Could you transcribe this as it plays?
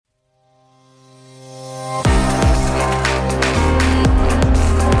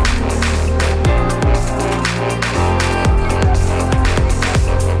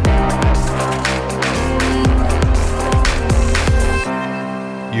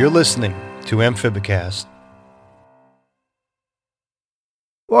You're listening to Amphibicast.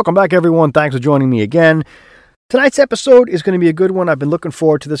 Welcome back, everyone. Thanks for joining me again. Tonight's episode is going to be a good one. I've been looking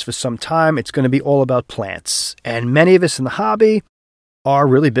forward to this for some time. It's going to be all about plants. And many of us in the hobby are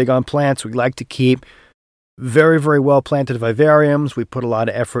really big on plants. We like to keep very, very well planted vivariums. We put a lot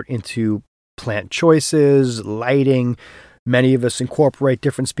of effort into plant choices, lighting. Many of us incorporate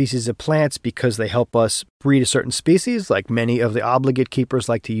different species of plants because they help us breed a certain species, like many of the obligate keepers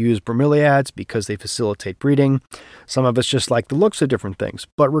like to use bromeliads because they facilitate breeding. Some of us just like the looks of different things.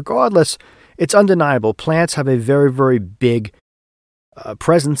 But regardless, it's undeniable. Plants have a very, very big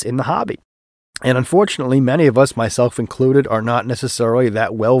presence in the hobby. And unfortunately, many of us, myself included, are not necessarily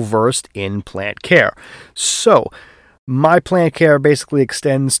that well-versed in plant care. So, my plant care basically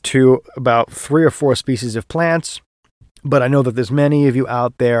extends to about 3 or 4 species of plants. But I know that there's many of you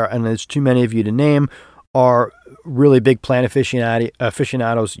out there, and there's too many of you to name, are really big plant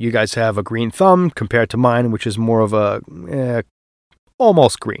aficionados. You guys have a green thumb compared to mine, which is more of a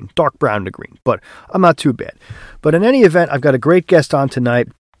almost green, dark brown to green. But I'm not too bad. But in any event, I've got a great guest on tonight.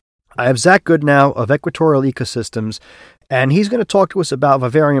 I have Zach Goodnow of Equatorial Ecosystems, and he's going to talk to us about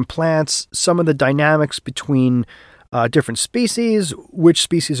vivarium plants, some of the dynamics between different species, which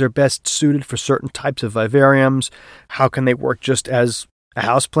species are best suited for certain types of vivariums, how can they work just as a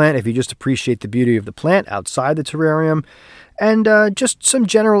houseplant if you just appreciate the beauty of the plant outside the terrarium, and just some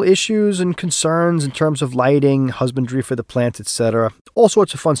general issues and concerns in terms of lighting, husbandry for the plants, etc. All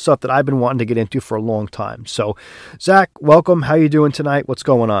sorts of fun stuff that I've been wanting to get into for a long time. So, Zach, welcome. How you doing tonight? What's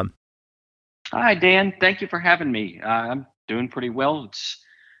going on? Hi, Dan. Thank you for having me. I'm doing pretty well. It's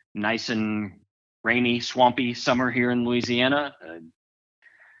nice and rainy, swampy summer here in Louisiana.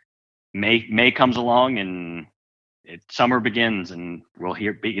 May comes along and summer begins, and we'll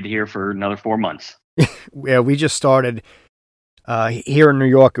be here for another 4 months. Yeah, we just started here in New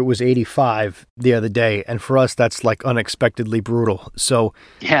York. It was 85 the other day, and for us, that's like unexpectedly brutal. So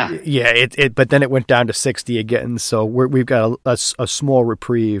yeah. But then it went down to 60 again. So we've got a small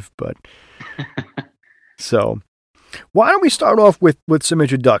reprieve, but so. Why don't we start off with some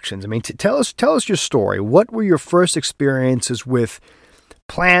introductions? I mean, tell us your story. What were your first experiences with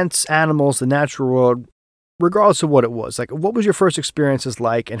plants, animals, the natural world, regardless of what it was? Like, what was your first experiences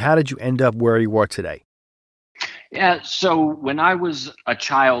like, and how did you end up where you are today? Yeah, so when I was a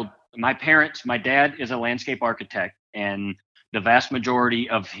child, my dad is a landscape architect, and the vast majority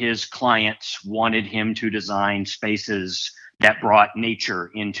of his clients wanted him to design spaces that brought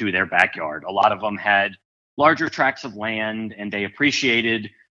nature into their backyard. A lot of them had larger tracts of land, and they appreciated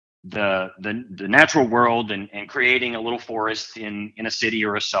the natural world and creating a little forest in a city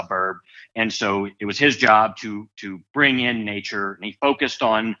or a suburb. And so it was his job to bring in nature, and he focused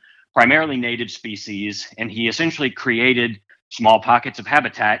on primarily native species, and he essentially created small pockets of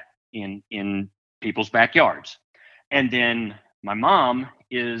habitat in people's backyards. And then my mom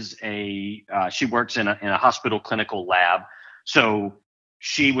is she works in a hospital clinical lab, so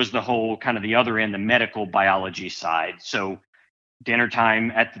she was the whole kind of the other end, the medical biology side. So dinner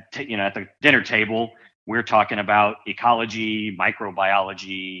time at the dinner table, we're talking about ecology,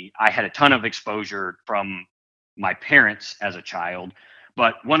 microbiology. I had a ton of exposure from my parents as a child,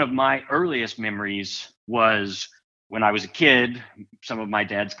 but one of my earliest memories was when I was a kid. Some of my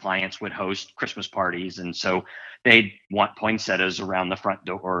dad's clients would host Christmas parties, and so they'd want poinsettias around the front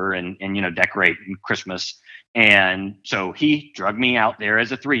door and decorate Christmas. And so he drugged me out there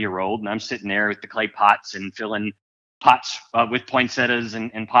as a 3-year-old, and I'm sitting there with the clay pots and filling pots with poinsettias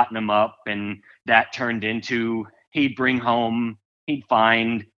and potting them up. And that turned into, he'd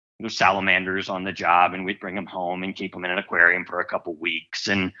find salamanders on the job, and we'd bring them home and keep them in an aquarium for a couple weeks.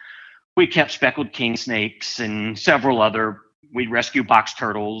 And we kept speckled king snakes and several other, we'd rescue box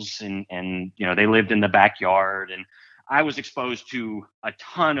turtles, and they lived in the backyard. And I was exposed to a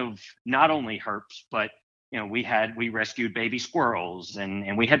ton of not only herps, but we rescued baby squirrels,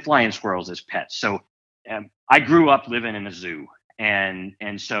 and we had flying squirrels as pets. So I grew up living in a zoo, and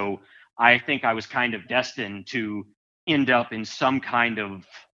so I think I was kind of destined to end up in some kind of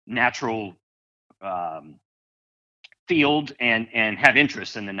natural field and have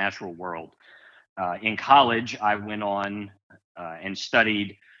interest in the natural world. In college, I went on and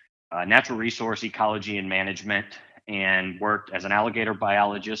studied natural resource ecology and management, and worked as an alligator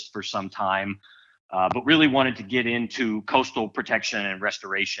biologist for some time. But really wanted to get into coastal protection and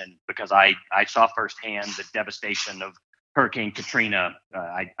restoration because I saw firsthand the devastation of Hurricane Katrina.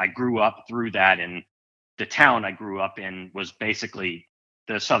 I grew up through that, and the town I grew up in was basically,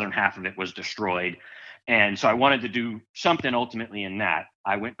 the southern half of it was destroyed. And so I wanted to do something ultimately in that.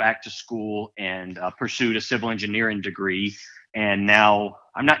 I went back to school and pursued a civil engineering degree. And now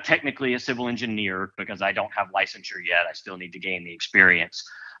I'm not technically a civil engineer because I don't have licensure yet. I still need to gain the experience.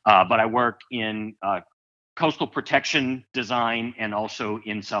 But I work in coastal protection design and also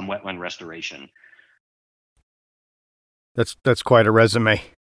in some wetland restoration. That's quite a resume.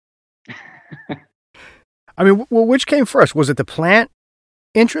 I mean, well, which came first? Was it the plant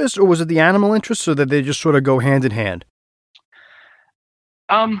interest or was it the animal interest, so that they just sort of go hand in hand?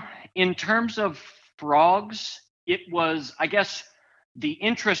 In terms of frogs, it was, I guess, the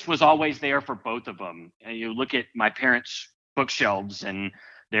interest was always there for both of them. And you look at my parents' bookshelves, and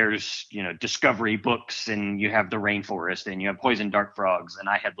there's, discovery books, and you have the rainforest, and you have poison dart frogs, and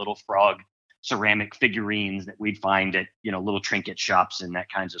I had little frog ceramic figurines that we'd find at, little trinket shops and that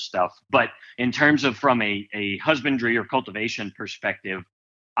kinds of stuff. But in terms of from a husbandry or cultivation perspective,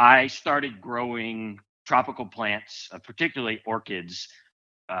 I started growing tropical plants, particularly orchids,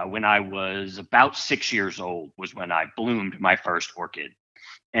 when I was about 6 years old, was when I bloomed my first orchid.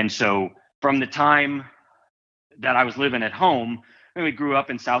 And so from the time that I was living at home, and we grew up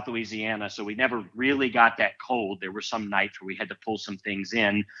in South Louisiana, so we never really got that cold. There were some nights where we had to pull some things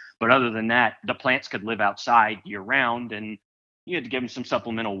in, but other than that, the plants could live outside year round, and you had to give them some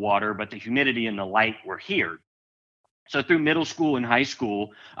supplemental water, but the humidity and the light were here. So through middle school and high school,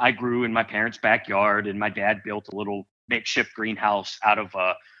 I grew in my parents' backyard, and my dad built a little makeshift greenhouse out of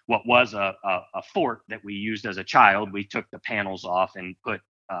what was a fort that we used as a child. We took the panels off and put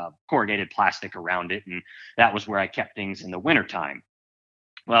corrugated plastic around it, and that was where I kept things in the wintertime.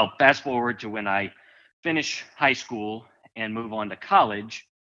 Well, fast forward to when I finish high school and move on to college,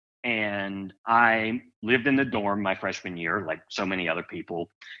 and I lived in the dorm my freshman year, like so many other people.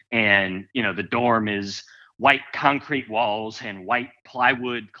 And, the dorm is white concrete walls and white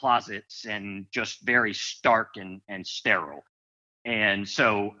plywood closets and just very stark and sterile. And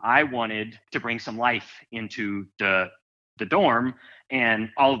so I wanted to bring some life into the dorm, and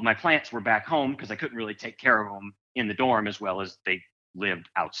all of my plants were back home because I couldn't really take care of them in the dorm as well as they lived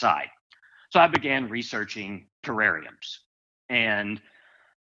outside. So I began researching terrariums. And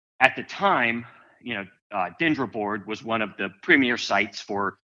at the time, Dendroboard was one of the premier sites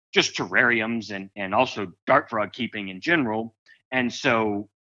for just terrariums and also dart frog keeping in general. And so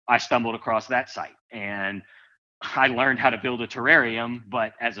I stumbled across that site, and I learned how to build a terrarium.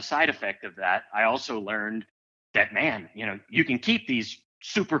 But as a side effect of that, I also learned that, man, you can keep these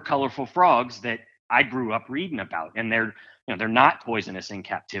super colorful frogs that I grew up reading about, and they're not poisonous in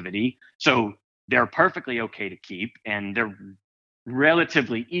captivity. So they're perfectly okay to keep, and they're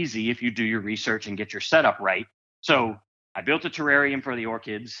relatively easy if you do your research and get your setup right. So I built a terrarium for the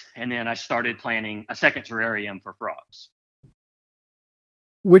orchids, and then I started planning a second terrarium for frogs.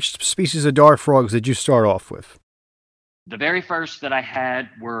 Which species of dart frogs did you start off with? The very first that I had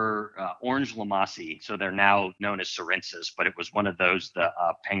were orange lamasi, so they're now known as Sorensis, but it was one of those, the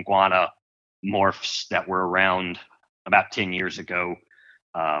Penguana morphs that were around about 10 years ago.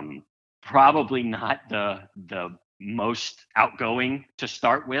 Probably not the most outgoing to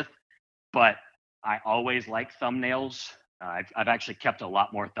start with, but I always like thumbnails. I've actually kept a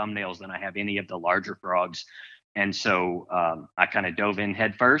lot more thumbnails than I have any of the larger frogs. And so I kind of dove in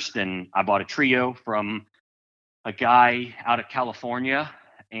head first, and I bought a trio from a guy out of California,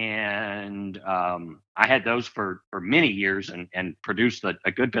 and I had those for many years and produced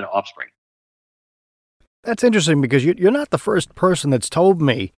a good bit of offspring. That's interesting because you're not the first person that's told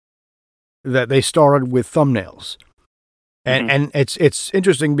me that they started with thumbnails. And it's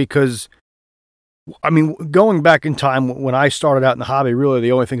interesting because, I mean, going back in time when I started out in the hobby, really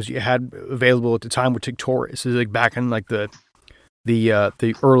the only things you had available at the time were Tinctorius. It was like back in like the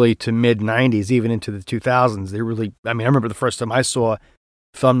early to mid 90s, even into the 2000s. They really, I mean, I remember the first time I saw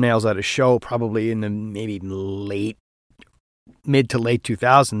thumbnails at a show, probably in the maybe mid to late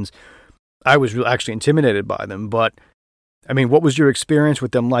 2000s. I was actually intimidated by them. But I mean, what was your experience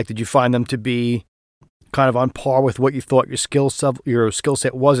with them like? Did you find them to be kind of on par with what you thought your skill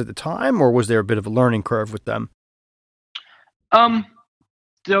set was at the time, or was there a bit of a learning curve with them?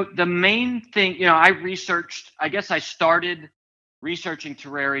 The main thing, I guess I started researching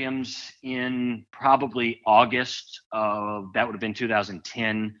terrariums in probably August of, that would have been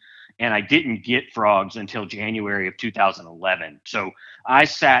 2010. And I didn't get frogs until January of 2011. So I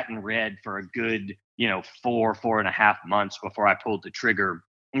sat and read for a good, 4.5 months before I pulled the trigger.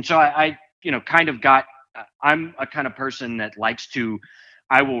 And so I kind of got, I'm a kind of person that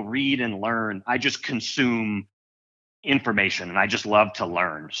I will read and learn. I just consume information, and I just love to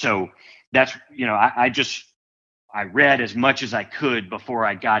learn. So that's, I read as much as I could before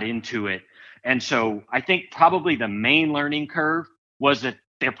I got into it. And so I think probably the main learning curve was that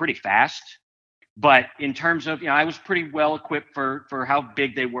they're pretty fast. But in terms of, I was pretty well equipped for how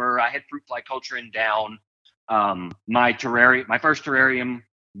big they were. I had fruit fly culture in down. My first terrarium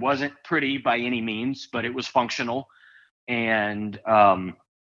wasn't pretty by any means, but it was functional. And I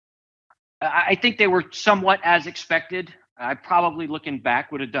think they were somewhat as expected. I probably, looking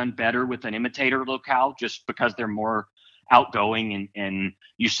back, would have done better with an imitator locale just because they're more outgoing and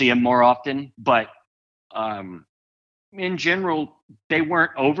you see them more often. But in general, they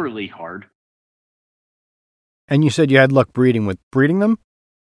weren't overly hard. And you said you had luck breeding them?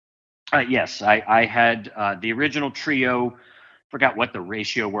 Yes, I had the original trio. Forgot what the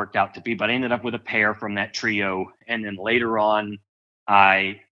ratio worked out to be, but I ended up with a pair from that trio. And then later on,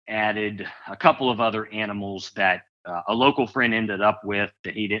 I added a couple of other animals that a local friend ended up with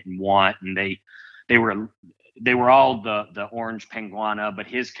that he didn't want, and they were all the orange penguana, but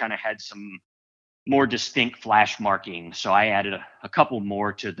his kind of had some more distinct flash marking. So I added a couple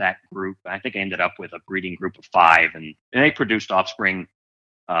more to that group. I think I ended up with a breeding group of 5, and they produced offspring,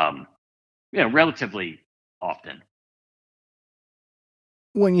 relatively often.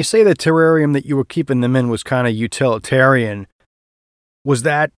 When you say the terrarium that you were keeping them in was kind of utilitarian, was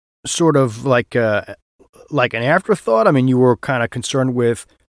that sort of like an afterthought? I mean, you were kind of concerned with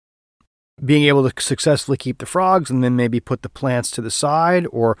being able to successfully keep the frogs and then maybe put the plants to the side,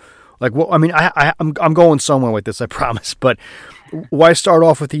 or like what? I mean, I'm going somewhere with this, I promise. But why start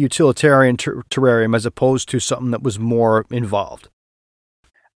off with the utilitarian terrarium as opposed to something that was more involved?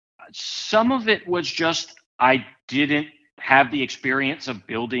 Some of it was just I didn't have the experience of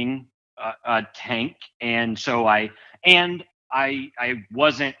building a tank, and so I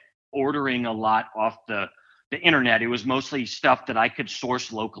wasn't ordering a lot off the internet. It was mostly stuff that I could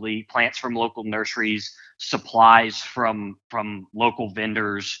source locally, plants from local nurseries, supplies from local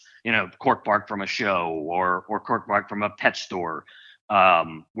vendors, cork bark from a show or cork bark from a pet store.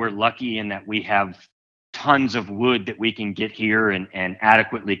 We're lucky in that we have tons of wood that we can get here and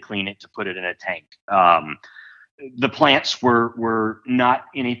adequately clean it to put it in a tank. The plants were not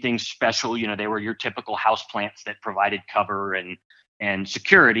anything special. They were your typical house plants that provided cover and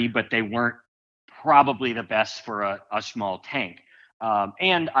security, but they weren't probably the best for a small tank.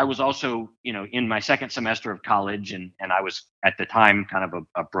 And I was also, in my second semester of college, and I was at the time kind of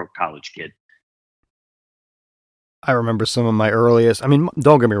a broke college kid. I remember some of my earliest, I mean,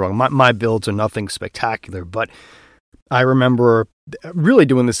 don't get me wrong, my builds are nothing spectacular, but I remember really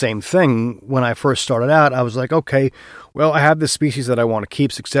doing the same thing when I first started out. I was like, okay, well, I have this species that I want to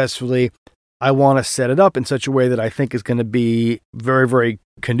keep successfully. I want to set it up in such a way that I think is going to be very, very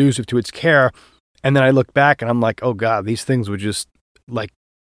conducive to its care. And then I look back and I'm like, oh God, these things were just like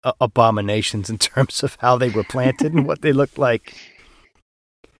abominations in terms of how they were planted and what they looked like.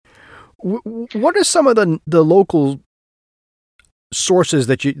 What are some of the local sources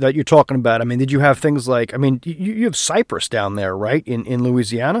that you're talking about? I mean, did you have things like, I mean, you have cypress down there, right? In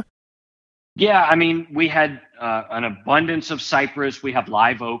Louisiana? Yeah. I mean, we had an abundance of cypress. We have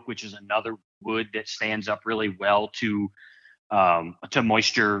live oak, which is another wood that stands up really well to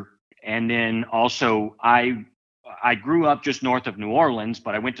moisture. And then also I grew up just north of New Orleans,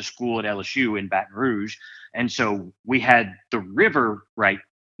 but I went to school at LSU in Baton Rouge. And so we had the river right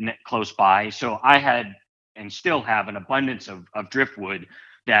close by. So I had and still have an abundance of driftwood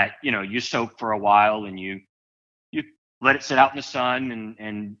that, you soak for a while and you let it sit out in the sun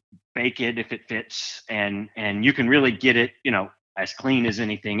and bake it if it fits. And you can really get it, as clean as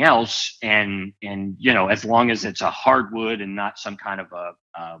anything else. And as long as it's a hardwood and not some kind of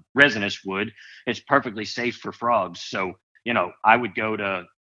a resinous wood, it's perfectly safe for frogs. So, I would go to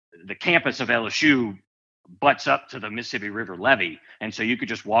the campus of LSU butts up to the Mississippi River levee. And so you could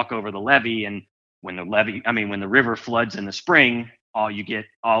just walk over the levee, and when the river floods in the spring, you get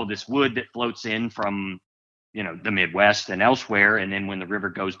all this wood that floats in from, the Midwest and elsewhere. And then when the river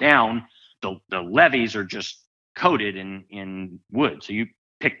goes down, the levees are just coated in wood. So you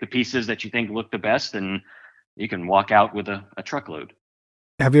pick the pieces that you think look the best and you can walk out with a truckload.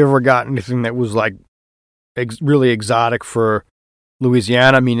 Have you ever gotten anything that was like really exotic for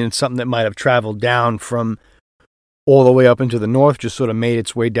Louisiana? I mean, it's something that might have traveled down from all the way up into the north, just sort of made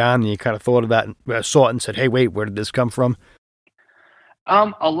its way down, and you kind of thought of that and saw it and said, hey, wait, where did this come from?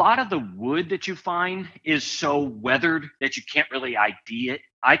 A lot of the wood that you find is so weathered that you can't really ID it.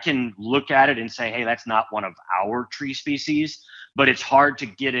 I can look at it and say, hey, that's not one of our tree species, but it's hard to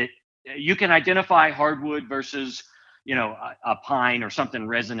get it. You can identify hardwood versus, a pine or something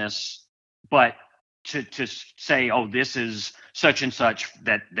resinous, but to say, oh, this is such and such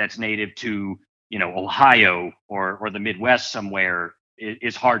that's native to, Ohio or the Midwest somewhere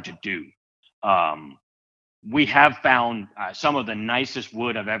is hard to do. We have found some of the nicest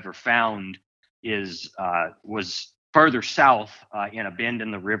wood I've ever found is was further south in a bend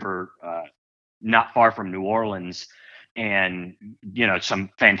in the river, not far from New Orleans, and some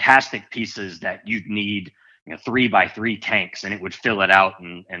fantastic pieces that you'd need 3x3 tanks, and it would fill it out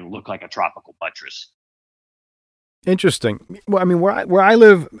and look like a tropical buttress. Interesting. Well, I mean, where I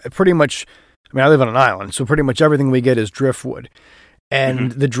live, pretty much. I mean, I live on an island, so pretty much everything we get is driftwood,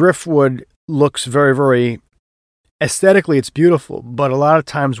 and the driftwood looks very, very aesthetically. It's beautiful, but a lot of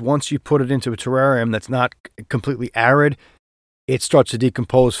times, once you put it into a terrarium that's not completely arid, it starts to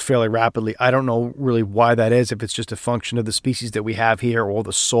decompose fairly rapidly. I don't know really why that is. If it's just a function of the species that we have here, or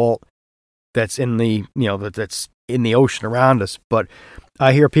the salt that's in the that's in the ocean around us, but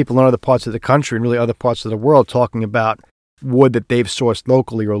I hear people in other parts of the country and really other parts of the world talking about wood that they've sourced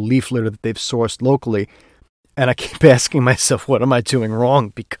locally or leaf litter that they've sourced locally. And I keep asking myself, what am I doing wrong?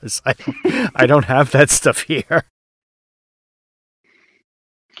 Because I don't have that stuff here.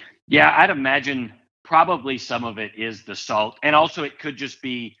 Yeah, I'd imagine probably some of it is the salt. And also it could just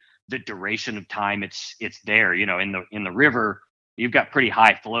be the duration of time it's there. In the river, you've got pretty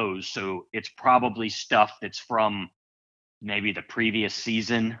high flows. So it's probably stuff that's from maybe the previous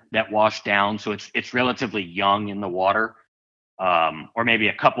season that washed down. So it's relatively young in the water. Or maybe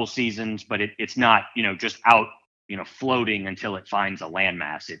a couple seasons, but it's not, just out, floating until it finds a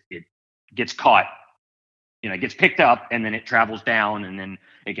landmass. It gets caught, it gets picked up, and then it travels down, and then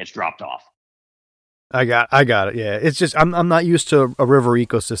it gets dropped off. I got it. Yeah, it's just I'm not used to a river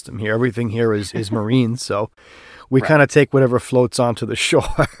ecosystem here. Everything here is marine, so we kind of take whatever floats onto the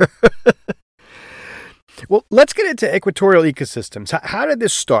shore. Well, let's get into equatorial ecosystems. How did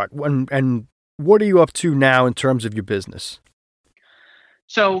this start? And what are you up to now in terms of your business?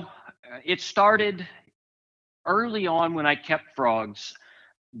 So it started early on when I kept frogs.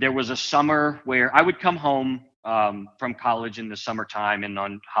 There was a summer where I would come home from college in the summertime and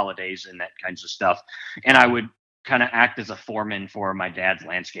on holidays and that kinds of stuff. And I would kind of act as a foreman for my dad's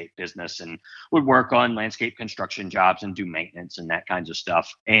landscape business and would work on landscape construction jobs and do maintenance and that kinds of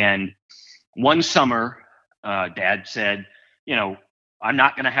stuff. And one summer, Dad said, I'm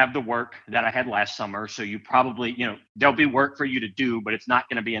not going to have the work that I had last summer. So you probably, there'll be work for you to do, but it's not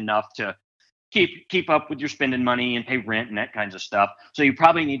going to be enough to keep up with your spending money and pay rent and that kinds of stuff. So you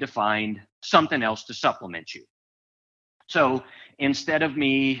probably need to find something else to supplement you. So instead of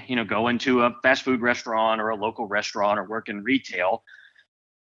me, going to a fast food restaurant or a local restaurant or work in retail,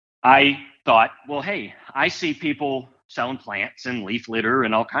 I thought, well, hey, I see people selling plants and leaf litter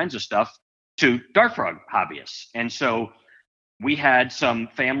and all kinds of stuff to dart frog hobbyists. And so we had some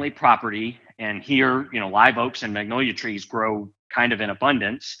family property, and here, live oaks and magnolia trees grow kind of in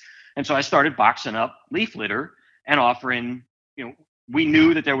abundance. And so I started boxing up leaf litter and offering, we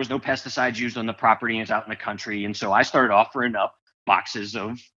knew that there was no pesticides used on the property and it's out in the country. And so I started offering up boxes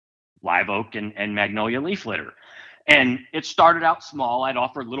of live oak and magnolia leaf litter. And it started out small. I'd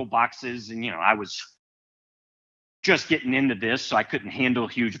offer little boxes, and, I was just getting into this, so I couldn't handle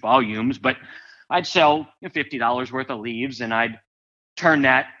huge volumes, but I'd sell $50 worth of leaves, and I'd turn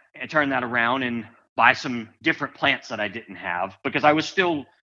that around and buy some different plants that I didn't have, because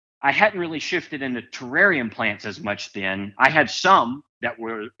I hadn't really shifted into terrarium plants as much then. I had some that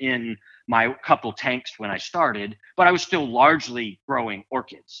were in my couple tanks when I started, but I was still largely growing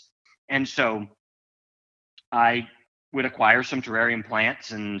orchids. And so I would acquire some terrarium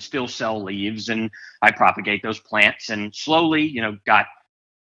plants and still sell leaves, and I propagate those plants, and slowly, got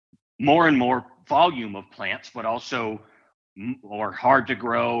more and more volume of plants, but also more hard to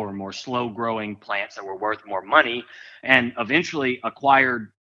grow or more slow growing plants that were worth more money, and eventually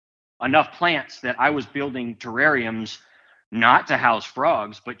acquired enough plants that I was building terrariums not to house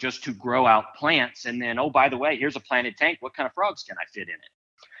frogs, but just to grow out plants. And then, oh, by the way, here's a planted tank. What kind of frogs can I fit in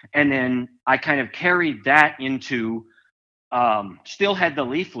it? And then I kind of carried that into, still had the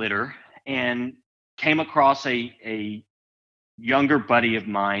leaf litter, and came across a younger buddy of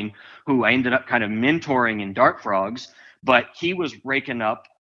mine who I ended up kind of mentoring in dart frogs, but he was raking up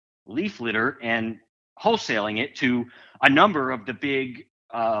leaf litter and wholesaling it to a number of the big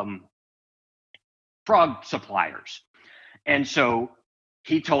frog suppliers. And so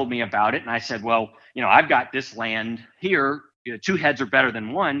he told me about it, and I said, well, I've got this land here, two heads are better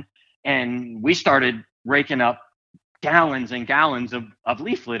than one. And we started raking up gallons and gallons of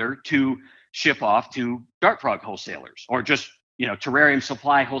leaf litter to ship off to dart frog wholesalers, or just terrarium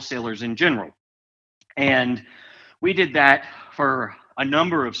supply wholesalers in general. And we did that for a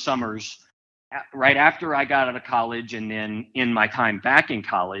number of summers right after I got out of college, and then in my time back in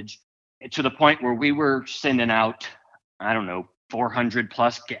college, to the point where we were sending out, 400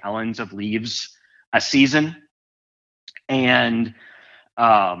 plus gallons of leaves a season. And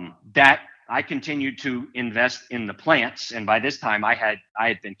that I continued to invest in the plants, and by this time I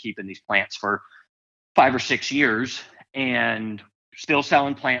had been keeping these plants for 5 or 6 years, and still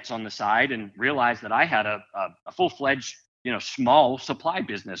selling plants on the side, and realized that I had a full fledged, small supply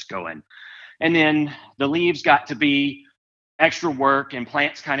business going. And then the leaves got to be extra work, and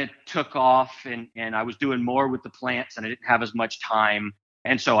plants kind of took off, and I was doing more with the plants, and I didn't have as much time.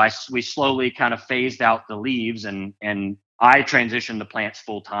 And so we slowly kind of phased out the leaves, and I transitioned the plants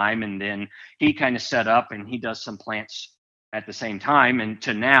full time, and then he kind of set up and he does some plants at the same time. And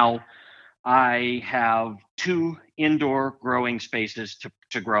to now, I have two indoor growing spaces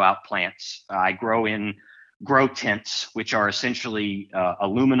to grow out plants. I grow in grow tents, which are essentially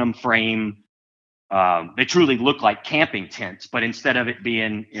aluminum frame. They truly look like camping tents, but instead of it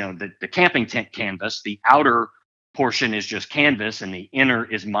being, the camping tent canvas, the outer portion is just canvas and the inner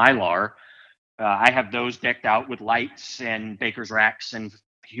is mylar. I have those decked out with lights and baker's racks and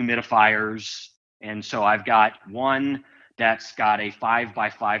humidifiers. And so I've got one that's got a 5 by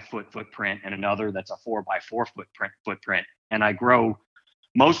 5 foot footprint and another that's a 4 by 4 footprint. And I grow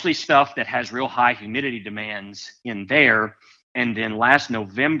mostly stuff that has real high humidity demands in there. And then last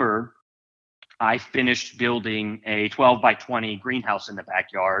November, I finished building a 12 by 20 greenhouse in the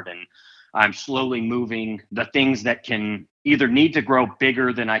backyard, and I'm slowly moving the things that can either need to grow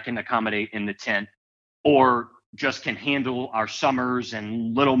bigger than I can accommodate in the tent, or just can handle our summers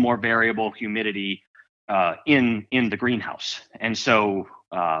and little more variable humidity in the greenhouse. And so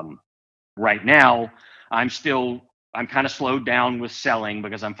right now, I'm kind of slowed down with selling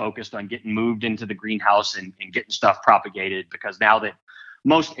because I'm focused on getting moved into the greenhouse and getting stuff propagated, because now that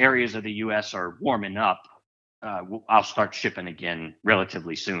most areas of the U.S. are warming up, I'll start shipping again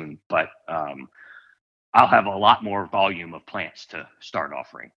relatively soon, but I'll have a lot more volume of plants to start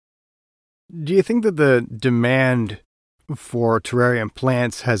offering. Do you think that the demand for terrarium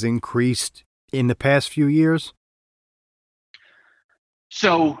plants has increased in the past few years?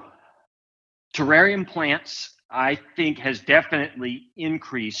 So terrarium plants, I think, has definitely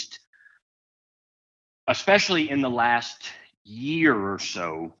increased, especially in the last year or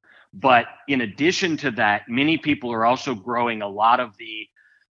so. But in addition to that, many people are also growing a lot of the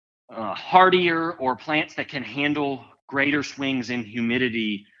hardier or plants that can handle greater swings in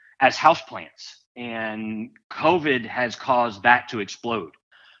humidity as houseplants. And COVID has caused that to explode.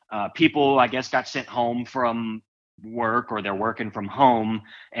 People, I guess, got sent home from work, or they're working from home.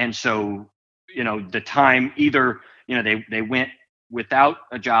 And so, the time either, they went without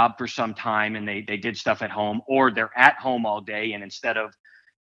a job for some time and they did stuff at home, or they're at home all day, and instead of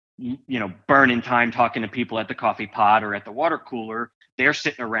burning time talking to people at the coffee pot or at the water cooler, they're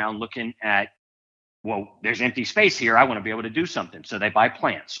sitting around looking at, well, there's empty space here, I want to be able to do something, so they buy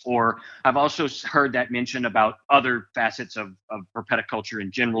plants. Or I've also heard that mentioned about other facets of herpetoculture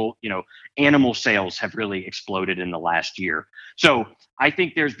in general. Animal sales have really exploded in the last year. So I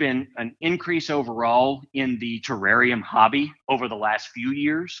think there's been an increase overall in the terrarium hobby over the last few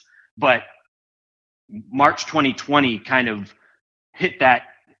years, but March 2020 kind of hit that,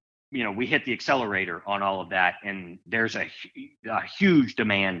 we hit the accelerator on all of that, and there's a huge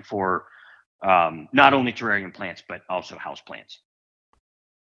demand for not only terrarium plants, but also house plants.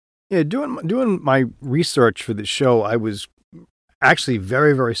 Yeah, doing my research for the show, I was actually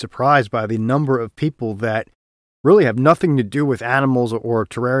very, very surprised by the number of people that really have nothing to do with animals or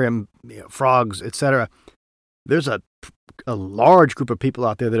terrarium, frogs, etc. There's a large group of people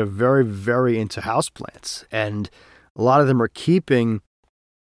out there that are very, very into houseplants, and a lot of them are keeping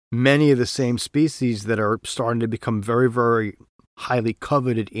many of the same species that are starting to become very, very highly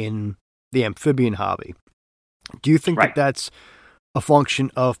coveted in the amphibian hobby. Do you think that that's a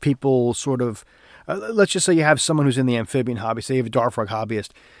function of people sort of, let's just say you have someone who's in the amphibian hobby, say you have a dart frog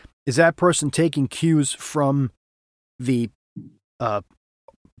hobbyist, is that person taking cues from the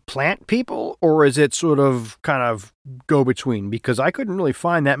plant people, or is it sort of kind of go between? Because I couldn't really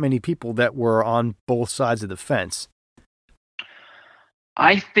find that many people that were on both sides of the fence.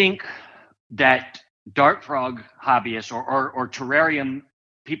 I think that dart frog hobbyists or terrarium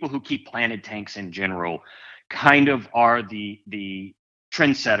people who keep planted tanks in general kind of are the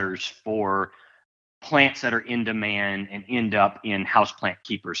trendsetters for plants that are in demand and end up in houseplant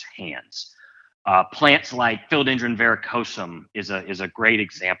keepers' hands. Plants like Philodendron verrucosum is a great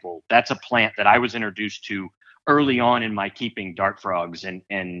example. That's a plant that I was introduced to early on in my keeping dart frogs,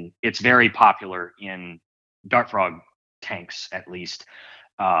 and it's very popular in dart frog tanks, at least.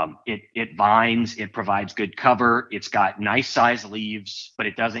 It vines, it provides good cover, it's got nice size leaves, but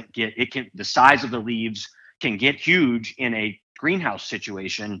the size of the leaves can get huge in a greenhouse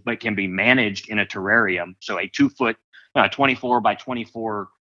situation, but can be managed in a terrarium. So a 2 foot, 24 by 24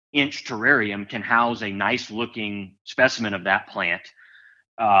 inch terrarium can house a nice looking specimen of that plant.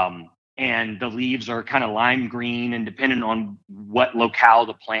 And the leaves are kind of lime green, and depending on what locale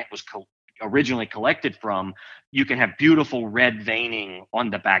the plant was originally collected from, you can have beautiful red veining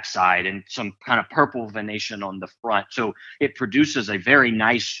on the backside and some kind of purple venation on the front. So it produces a very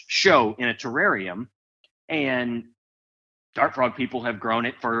nice show in a terrarium. And dart frog people have grown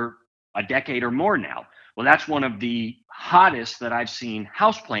it for a decade or more now. Well, that's one of the hottest that I've seen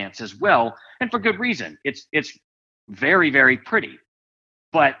houseplants as well, and for good reason. It's very, very pretty.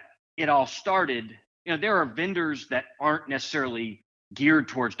 But it all started, there are vendors that aren't necessarily geared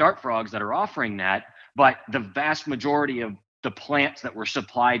towards dart frogs that are offering that, but the vast majority of the plants that were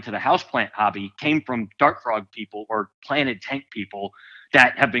supplied to the houseplant hobby came from dart frog people or planted tank people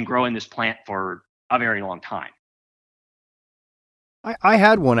that have been growing this plant for a very long time. I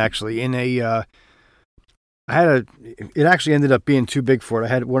had one actually in a, it actually ended up being too big for it. I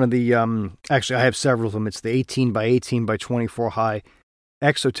had one of the, actually I have several of them. It's the 18 by 18 by 24 high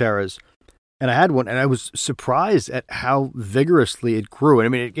Exoterras. And I had one, and I was surprised at how vigorously it grew. And I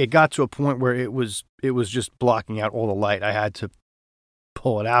mean, it got to a point where it was just blocking out all the light. I had to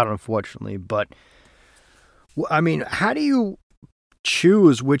pull it out, unfortunately. But I mean, how do you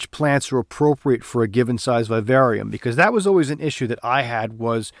choose which plants are appropriate for a given size vivarium? Because that was always an issue that I had.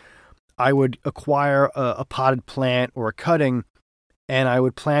 Was I would acquire a potted plant or a cutting, and I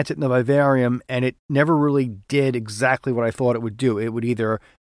would plant it in the vivarium, and it never really did exactly what I thought it would do. It would either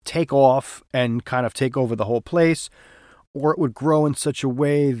take off and kind of take over the whole place, or it would grow in such a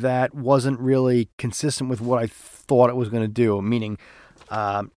way that wasn't really consistent with what I thought it was going to do. Meaning,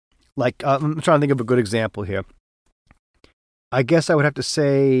 I'm trying to think of a good example here. I guess I would have to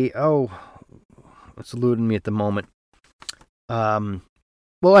say, it's eluding me at the moment.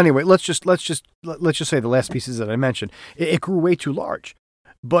 Well, anyway, let's just say the last pieces that I mentioned, it grew way too large.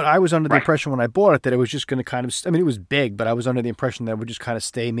 But I was under the impression when I bought it that it was just going to kind of, it was big, but I was under the impression that it would just kind of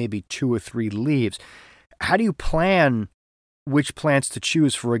stay maybe 2 or 3 leaves. How do you plan which plants to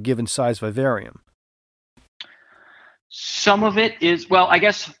choose for a given size vivarium? Some of it is, well, I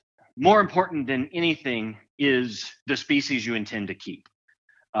guess more important than anything is the species you intend to keep.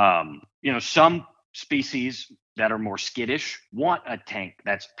 Some species that are more skittish want a tank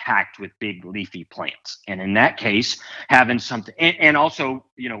that's packed with big leafy plants. And in that case, having something, and also,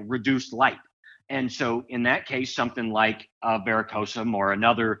 reduced light. And so in that case, something like Verrucosum or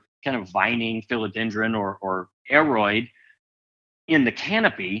another kind of vining philodendron or aroid in the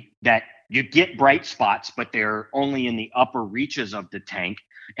canopy that you get bright spots, but they're only in the upper reaches of the tank.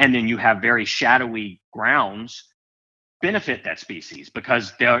 And then you have very shadowy grounds benefit that species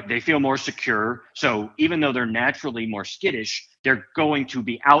because they feel more secure. So even though they're naturally more skittish, they're going to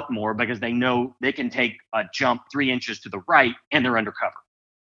be out more because they know they can take a jump 3 inches to the right and they're under cover.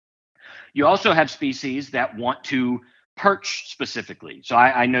 You also have species that want to perch specifically. So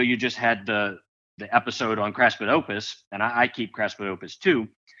I know you just had the episode on Craspidopus, and I keep Craspidopus too.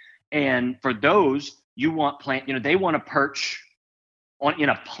 And for those, you want they want to perch in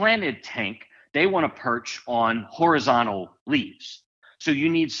a planted tank. They want to perch on horizontal leaves. So you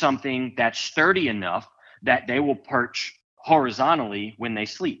need something that's sturdy enough that they will perch horizontally when they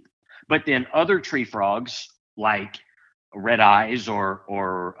sleep. But then other tree frogs like red eyes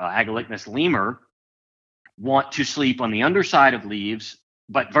or Agalicnus lemur want to sleep on the underside of leaves,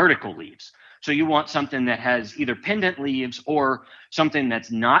 but vertical leaves. So you want something that has either pendant leaves or something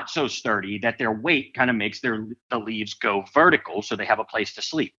that's not so sturdy that their weight kind of makes the leaves go vertical so they have a place to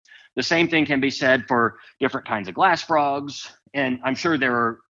sleep. The same thing can be said for different kinds of glass frogs. And I'm sure there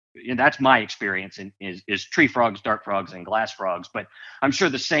are, that's my experience is tree frogs, dart frogs, and glass frogs. But I'm sure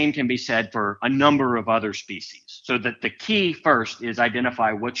the same can be said for a number of other species. So that the key first is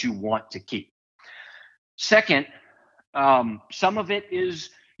identify what you want to keep. Second, some of it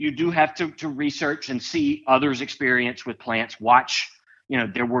is you do have to research and see others' experience with plants. Watch,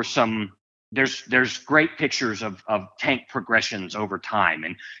 there were there's great pictures of tank progressions over time.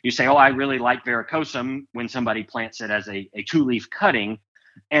 And you say, I really like Verrucosum when somebody plants it as a 2-leaf cutting.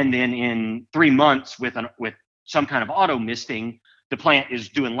 And then in 3 months with some kind of auto misting, the plant is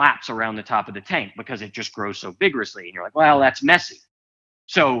doing laps around the top of the tank because it just grows so vigorously. And you're like, well, that's messy.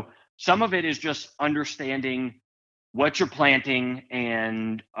 So some of it is just understanding what you're planting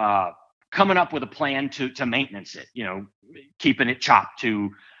and coming up with a plan to maintenance it, keeping it chopped to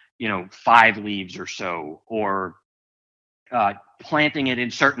 5 leaves or so, or planting it in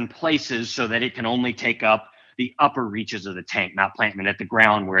certain places so that it can only take up the upper reaches of the tank, not planting it at the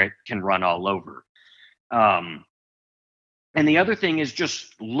ground where it can run all over. And the other thing is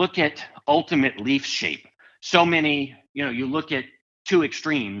just look at ultimate leaf shape. So many, you look at two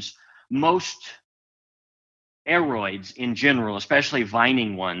extremes, most aroids in general, especially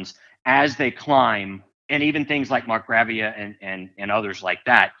vining ones, as they climb, and even things like Markgravia and others like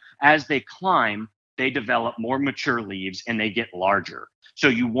that, as they climb, they develop more mature leaves and they get larger. So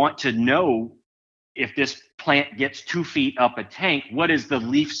you want to know if this plant gets 2 feet up a tank, what is the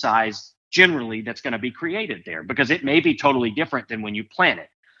leaf size generally that's going to be created there? Because it may be totally different than when you plant it.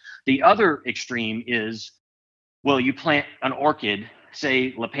 The other extreme is, well, you plant an orchid,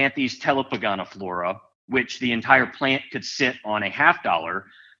 say Lepanthes telepogoniflora, which the entire plant could sit on a $50.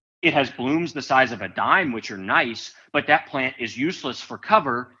 It has blooms the size of a dime, which are nice, but that plant is useless for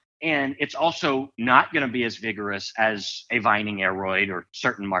cover. And it's also not going to be as vigorous as a vining aroid or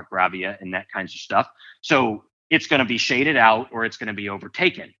certain Markgravia and that kinds of stuff. So it's going to be shaded out or it's going to be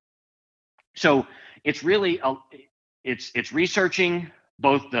overtaken. So it's really it's researching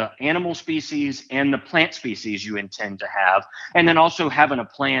both the animal species and the plant species you intend to have, and then also having a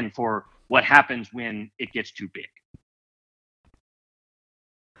plan for what happens when it gets too big.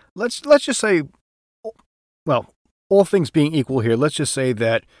 Let's just say, well, all things being equal here, let's just say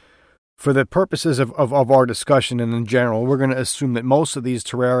that for the purposes of our discussion and in general, we're going to assume that most of these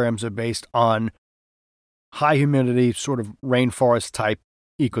terrariums are based on high humidity, sort of rainforest type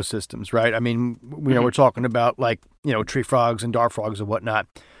ecosystems, right? I mean, we're talking about like, tree frogs and dart frogs and whatnot.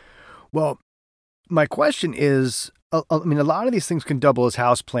 Well, my question is, I mean, a lot of these things can double as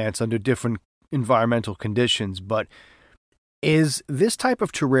houseplants under different environmental conditions, but is this type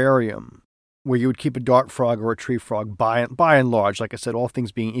of terrarium where you would keep a dart frog or a tree frog by and large, like I said, all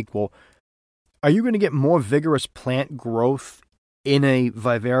things being equal, are you going to get more vigorous plant growth in a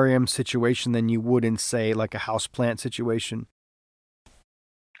vivarium situation than you would in, say, like a houseplant situation?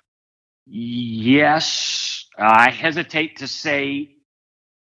 Yes, I hesitate to say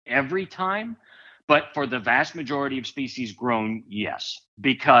every time, but for the vast majority of species grown, yes,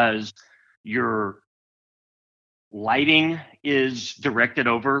 because your lighting is directed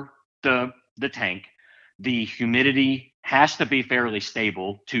over the tank. The humidity has to be fairly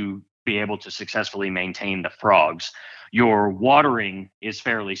stable to be able to successfully maintain the frogs. Your watering is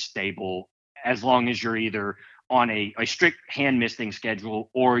fairly stable as long as you're either on a strict hand misting schedule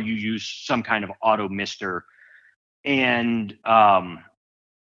or you use some kind of auto mister. And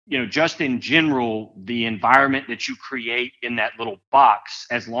just in general, the environment that you create in that little box,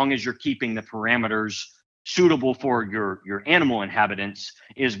 as long as you're keeping the parameters suitable for your animal inhabitants,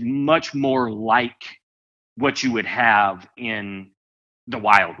 is much more like what you would have in the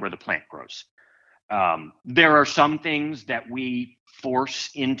wild where the plant grows. There are some things that we force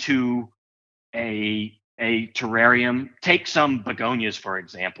into a terrarium. Take some begonias, for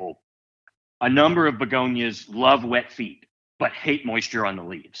example. A number of begonias love wet feet, but hate moisture on the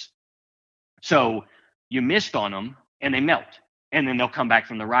leaves. So you mist on them and they melt, and then they'll come back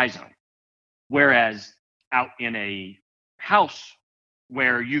from the rhizome. Whereas out in a house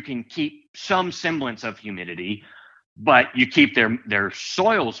where you can keep some semblance of humidity, but you keep their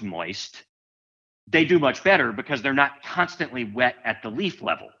soils moist, they do much better because they're not constantly wet at the leaf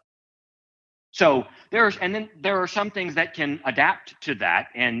level. So there are some things that can adapt to that,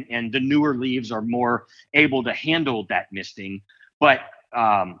 and the newer leaves are more able to handle that misting. But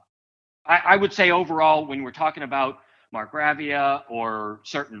I would say overall, when we're talking about Markgravia or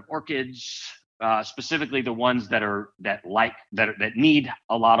certain orchids, specifically the ones that need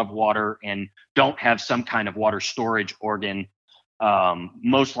a lot of water and don't have some kind of water storage organ,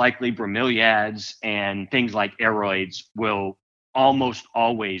 most likely bromeliads and things like aroids will almost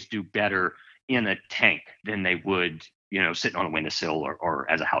always do better in a tank than they would, sitting on a windowsill or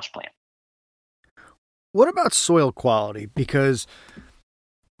as a houseplant. What about soil quality? Because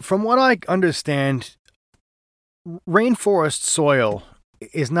from what I understand, rainforest soil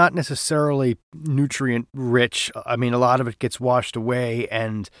is not necessarily nutrient rich. I mean, a lot of it gets washed away,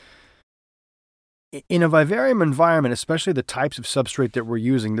 and in a vivarium environment, especially the types of substrate that we're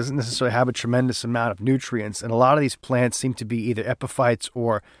using, doesn't necessarily have a tremendous amount of nutrients. And a lot of these plants seem to be either epiphytes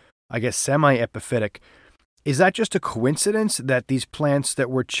or, I guess, semi-epiphytic. Is that just a coincidence that these plants that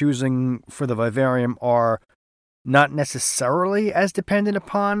we're choosing for the vivarium are not necessarily as dependent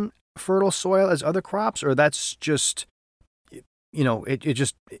upon fertile soil as other crops, or that's just,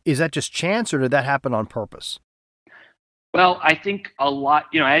 is that just chance, or did that happen on purpose? Well, I think a lot,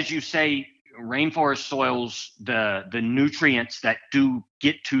 as you say, rainforest soils, the nutrients that do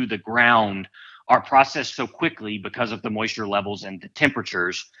get to the ground are processed so quickly because of the moisture levels and the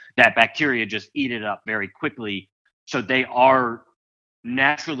temperatures that bacteria just eat it up very quickly. So they are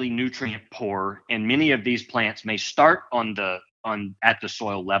naturally nutrient poor, and many of these plants may start at the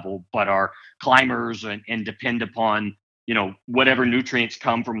soil level, but are climbers and depend upon whatever nutrients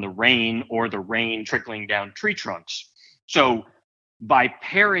come from the rain or the rain trickling down tree trunks. So by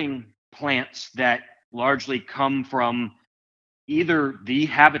pairing plants that largely come from either the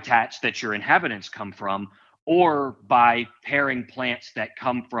habitats that your inhabitants come from, or by pairing plants that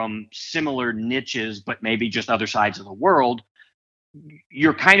come from similar niches, but maybe just other sides of the world,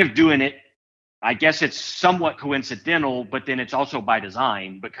 you're kind of doing it. I guess it's somewhat coincidental, but then it's also by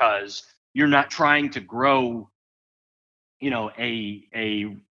design, because you're not trying to grow,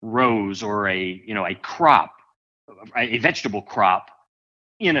 a rose or a crop, a vegetable crop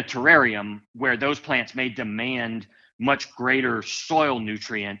in a terrarium where those plants may demand much greater soil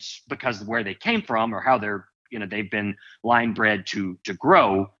nutrients because of where they came from or how they've been line bred to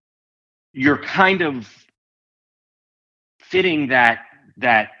grow. You're kind of fitting that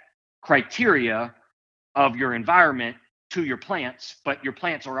criteria of your environment to your plants, but your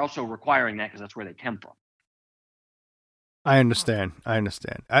plants are also requiring that because that's where they come from. I understand.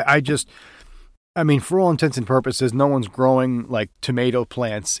 I mean, for all intents and purposes, no one's growing like tomato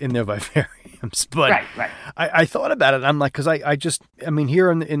plants in their vivariums. But right. I thought about it. I'm like, because I mean, here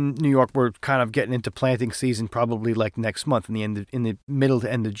in New York, we're kind of getting into planting season, probably like next month, in the middle to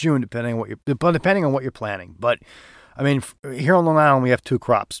end of June, depending on what you're planting. But I mean, here on Long Island, we have two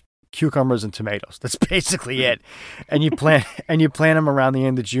crops: cucumbers and tomatoes. That's basically it. And you plant them around the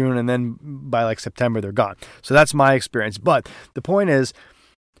end of June, and then by like September, they're gone. So that's my experience. But the point is,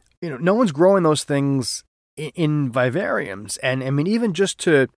 no one's growing those things in vivariums. And I mean, even just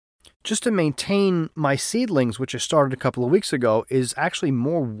to maintain my seedlings, which I started a couple of weeks ago, is actually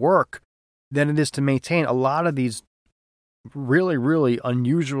more work than it is to maintain a lot of these really, really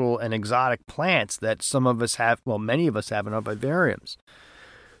unusual and exotic plants that many of us have in our vivariums.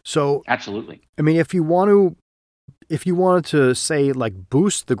 So absolutely. I mean, if you wanted to say like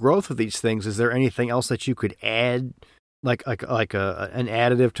boost the growth of these things, is there anything else that you could add, like an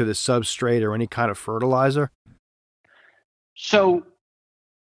additive to the substrate or any kind of fertilizer? So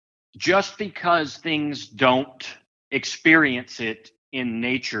just because things don't experience it in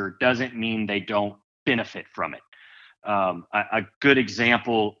nature doesn't mean they don't benefit from it. A good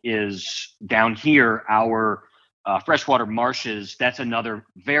example is down here, our freshwater marshes. That's another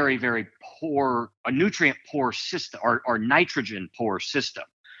very, very nutrient poor system, or nitrogen poor system.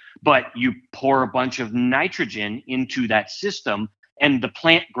 But you pour a bunch of nitrogen into that system and the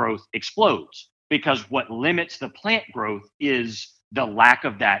plant growth explodes, because what limits the plant growth is the lack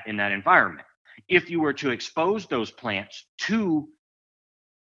of that in that environment. If you were to expose those plants to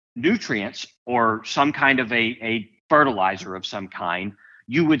nutrients or some kind of a fertilizer of some kind,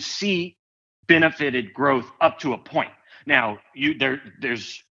 you would see benefited growth up to a point. Now,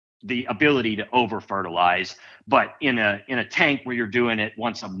 there's the ability to over fertilize, but in a tank where you're doing it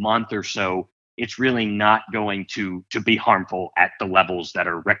once a month or so, it's really not going to be harmful at the levels that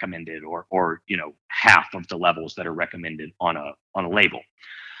are recommended, or half of the levels that are recommended on a label.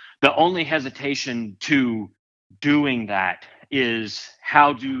 The only hesitation to doing that is,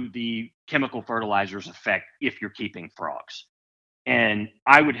 how do the chemical fertilizers affect if you're keeping frogs? And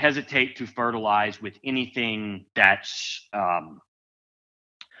I would hesitate to fertilize with anything that's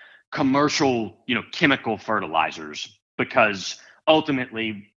commercial, chemical fertilizers, because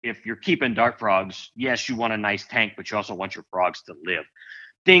ultimately, if you're keeping dart frogs, yes, you want a nice tank, but you also want your frogs to live.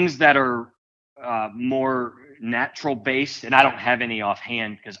 Things that are more natural based, and I don't have any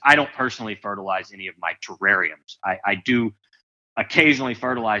offhand because I don't personally fertilize any of my terrariums. I do occasionally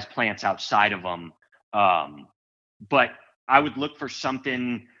fertilize plants outside of them, but I would look for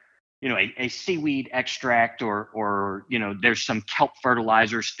something, a seaweed extract, or there's some kelp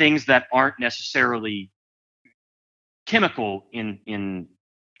fertilizers, things that aren't necessarily chemical in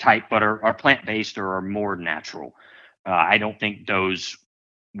type, but are plant-based or are more natural. I don't think those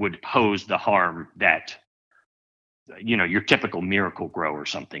would pose the harm that, your typical Miracle-Gro or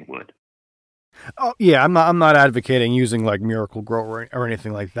something would. Oh yeah, I'm not advocating using like Miracle-Gro or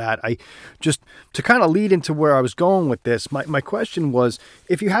anything like that. I just, to kind of lead into where I was going with this, my question was,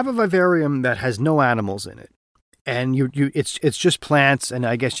 if you have a vivarium that has no animals in it, and it's just plants, and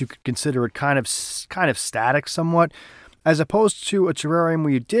I guess you could consider it kind of static somewhat, as opposed to a terrarium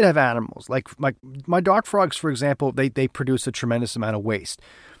where you did have animals. Like my dart frogs, for example, they produce a tremendous amount of waste.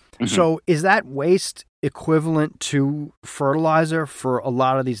 Mm-hmm. So is that waste equivalent to fertilizer for a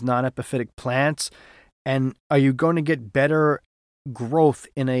lot of these non-epiphytic plants? And are you going to get better growth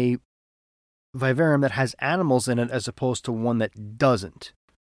in a vivarium that has animals in it as opposed to one that doesn't?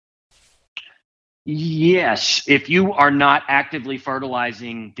 Yes. If you are not actively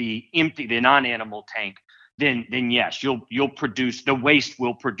fertilizing the non-animal tank, then yes, you'll produce, the waste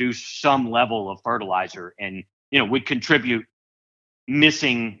will produce some level of fertilizer, and would contribute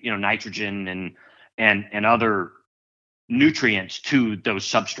missing, nitrogen and other nutrients to those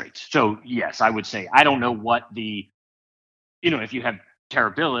substrates. So yes, I would say I don't know what if you have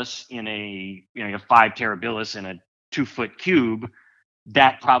terribilis you have 5 terribilis in a 2-foot cube,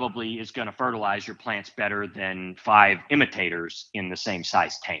 that probably is going to fertilize your plants better than 5 imitators in the same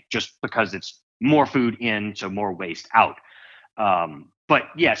size tank, just because it's more food in, so more waste out. But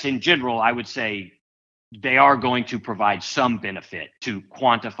yes, in general, I would say they are going to provide some benefit. To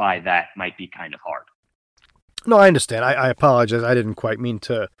quantify that might be kind of hard. No, I understand. I apologize. I didn't quite mean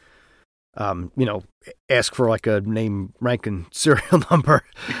to, ask for like a name, rank, and serial number.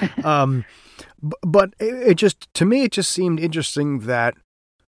 But it just, to me, it just seemed interesting that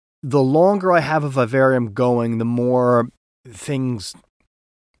the longer I have a vivarium going, the more things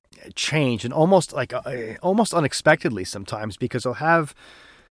change, and almost unexpectedly sometimes, because I'll have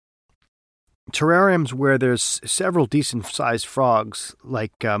terrariums where there's several decent sized frogs.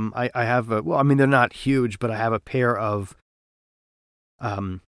 Like I have they're not huge, but I have a pair of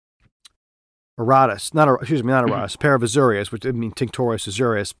Aratus, not Aratus, a pair of Azurias, which Tinctorius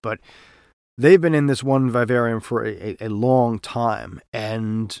Azurius, but they've been in this one vivarium for a long time,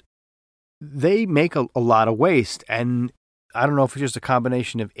 and they make a lot of waste. And I don't know if it's just a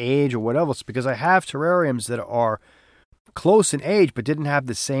combination of age or what else, because I have terrariums that are close in age but didn't have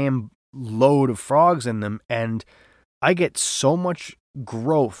the same load of frogs in them, and I get so much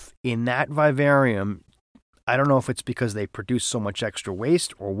growth in that vivarium. I don't know if it's because they produce so much extra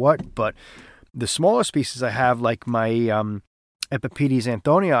waste or what, but the smaller species I have, like my Epipetes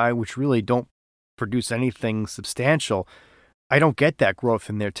anthonii, which really don't produce anything substantial, I don't get that growth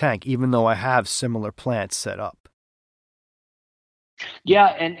in their tank, even though I have similar plants set up. Yeah,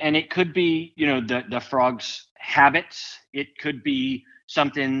 and it could be, the frog's habits. It could be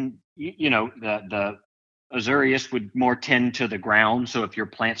something, the Azurius would more tend to the ground. So if your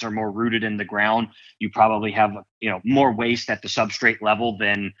plants are more rooted in the ground, you probably have, more waste at the substrate level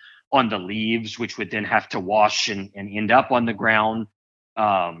than on the leaves, which would then have to wash and end up on the ground.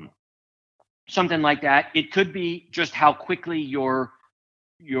 Something like that. It could be just how quickly your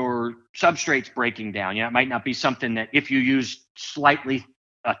substrate's breaking down. It might not be something that, if you use slightly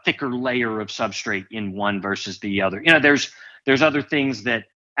a thicker layer of substrate in one versus the other, there's other things that,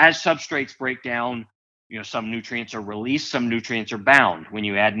 as substrates break down, some nutrients are released, some nutrients are bound. When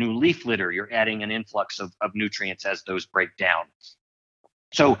you add new leaf litter, you're adding an influx of nutrients as those break down.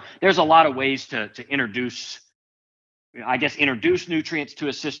 So there's a lot of ways to introduce nutrients to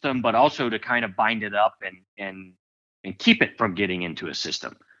a system, but also to kind of bind it up and keep it from getting into a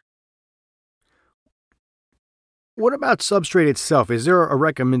system. What about substrate itself? Is there a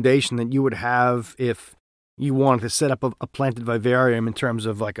recommendation that you would have if you wanted to set up a planted vivarium, in terms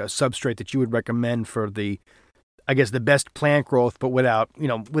of like a substrate that you would recommend for the best plant growth, but without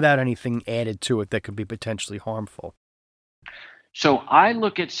anything added to it that could be potentially harmful? So I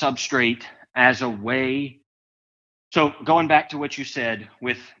look at substrate as a way. So going back to what you said,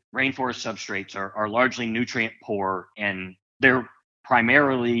 with rainforest substrates are largely nutrient poor, and they're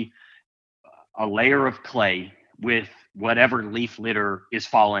primarily a layer of clay with whatever leaf litter is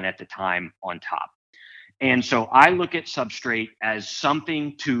fallen at the time on top. And so I look at substrate as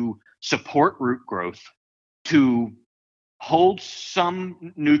something to support root growth, to hold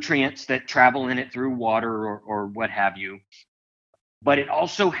some nutrients that travel in it through water or what have you. But it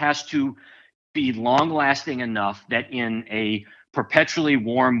also has to be long lasting enough that in a perpetually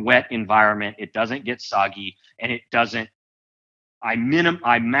warm, wet environment, it doesn't get soggy, and it doesn't. I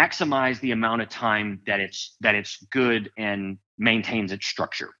maximize the amount of time that it's good and maintains its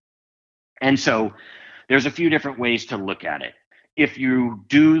structure. And so there's a few different ways to look at it. If you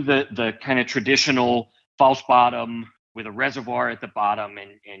do the kind of traditional false bottom with a reservoir at the bottom,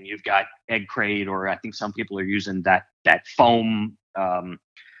 and you've got egg crate, or I think some people are using that foam, kind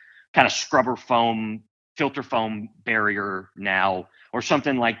of scrubber foam, filter foam barrier now, or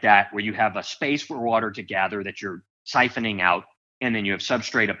something like that, where you have a space for water to gather that you're siphoning out, and then you have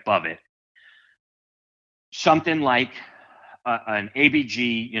substrate above it. Something like an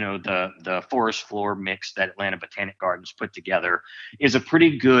ABG, the forest floor mix that Atlanta Botanic Gardens put together, is a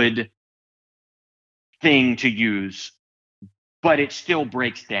pretty good thing to use, but it still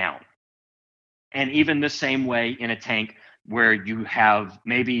breaks down. And even the same way in a tank where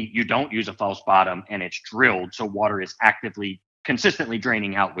maybe you don't use a false bottom and it's drilled, so water is consistently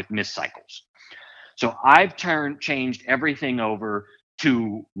draining out with mist cycles. So I've changed everything over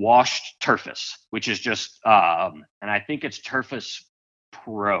to washed Turfus, which is just, and I think it's Turfus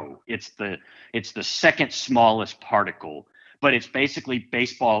Pro. It's the second smallest particle, but it's basically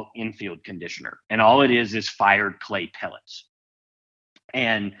baseball infield conditioner. And all it is fired clay pellets.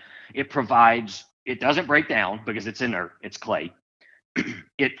 And it doesn't break down because it's inert, it's clay.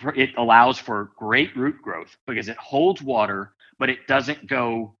 It allows for great root growth because it holds water, but it doesn't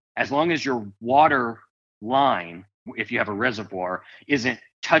go, as long as your water line, if you have a reservoir, isn't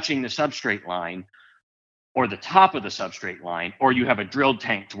touching the substrate line or the top of the substrate line, or you have a drilled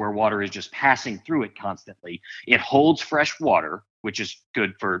tank to where water is just passing through it constantly. It holds fresh water, which is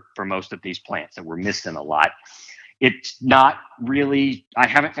good for most of these plants that we're missing a lot. It's not really, I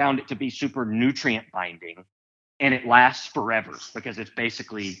haven't found it to be super nutrient binding, and it lasts forever because it's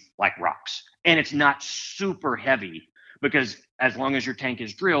basically like rocks. And it's not super heavy because as long as your tank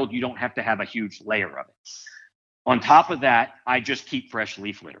is drilled, you don't have to have a huge layer of it. On top of that, I just keep fresh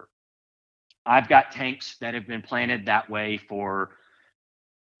leaf litter. I've got tanks that have been planted that way for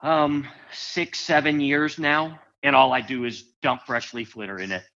 6-7 years now, and all I do is dump fresh leaf litter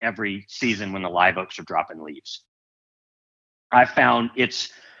in it every season when the live oaks are dropping leaves. I found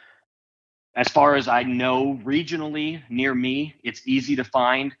it's, as far as I know, regionally near me, it's easy to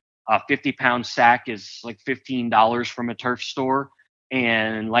find. A 50-pound sack is like $15 from a turf store,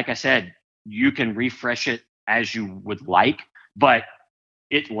 and like I said, you can refresh it as you would like, but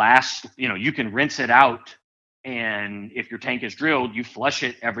it lasts, you can rinse it out. And if your tank is drilled, you flush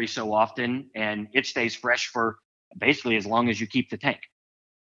it every so often and it stays fresh for basically as long as you keep the tank.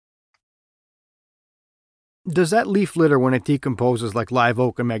 Does that leaf litter, when it decomposes like live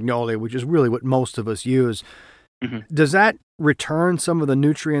oak and magnolia, which is really what most of us use, does that return some of the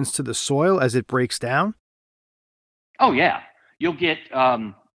nutrients to the soil as it breaks down? Oh yeah. You'll get,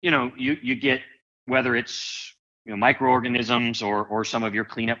 you get, whether it's microorganisms or some of your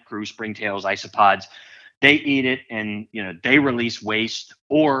cleanup crew, springtails, isopods, they eat it and they release waste,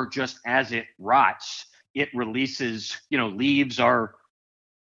 or just as it rots, it releases, leaves are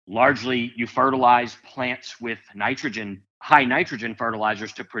largely, you fertilize plants with nitrogen, high nitrogen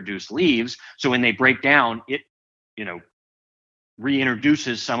fertilizers to produce leaves. So when they break down, it,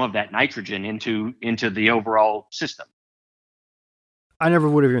 reintroduces some of that nitrogen into the overall system. I never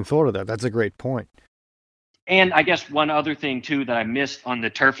would have even thought of that. That's a great point. And I guess one other thing too that I missed on the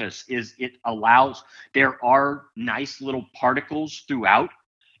Turface is there are nice little particles throughout.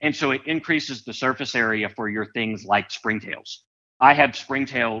 And so it increases the surface area for your things like springtails. I have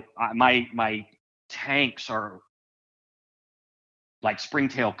springtail, my tanks are like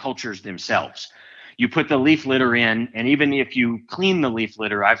springtail cultures themselves. You put the leaf litter in, and even if you clean the leaf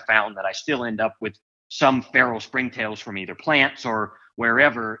litter, I've found that I still end up with some feral springtails from either plants or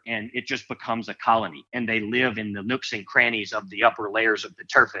wherever, and it just becomes a colony, and they live in the nooks and crannies of the upper layers of the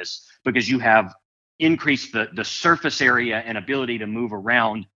Turface because you have increased the surface area and ability to move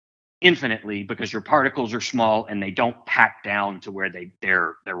around infinitely because your particles are small and they don't pack down to where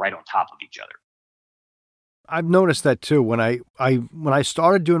they're right on top of each other. I've noticed that too. When I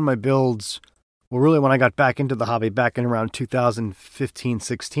started doing my builds, well, really when I got back into the hobby back in around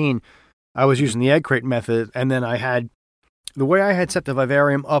 2015-16, I was using the egg crate method, and then the way I had set the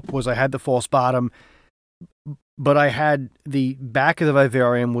vivarium up was I had the false bottom, but I had the back of the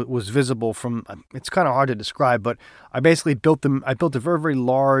vivarium was visible from, it's kind of hard to describe, but I basically built a very, very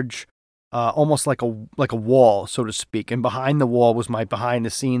large, almost like a wall, so to speak. And behind the wall was my behind the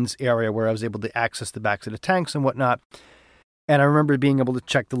scenes area where I was able to access the backs of the tanks and whatnot. And I remember being able to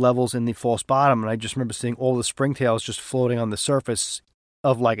check the levels in the false bottom. And I just remember seeing all the springtails just floating on the surface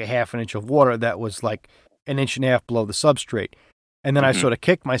of like a half an inch of water that was like an inch and a half below the substrate. And then I sort of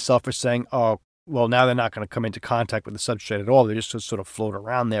kicked myself for saying, oh, well, now they're not going to come into contact with the substrate at all. They just sort of float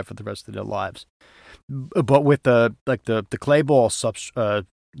around there for the rest of their lives. But with the clay ball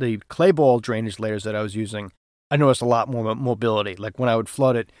the clay ball drainage layers that I was using, I noticed a lot more mobility. Like when I would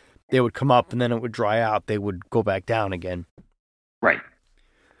flood it, they would come up and then it would dry out. They would go back down again. Right.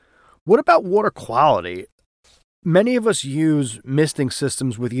 What about water quality? Many of us use misting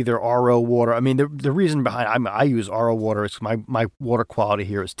systems with either RO water. I mean, the reason behind I use RO water is my water quality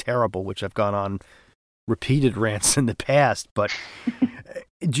here is terrible, which I've gone on repeated rants in the past. But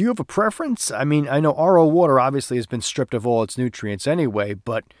do you have a preference? I mean, I know RO water obviously has been stripped of all its nutrients anyway,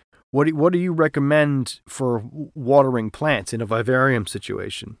 but what do you recommend for watering plants in a vivarium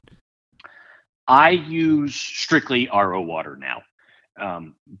situation? I use strictly RO water now.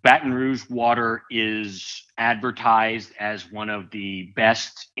 Baton Rouge water is advertised as one of the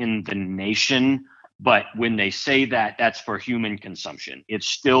best in the nation, but when they say that, that's for human consumption. It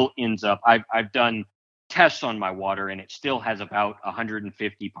still ends up, I've done tests on my water and it still has about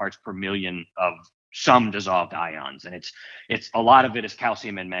 150 parts per million of some dissolved ions. And it's a lot of it is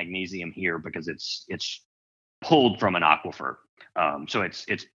calcium and magnesium here because it's pulled from an aquifer. So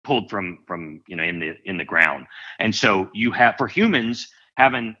it's pulled from in the ground. And so you have, for humans,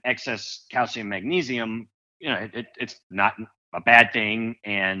 having excess calcium magnesium, it's not a bad thing,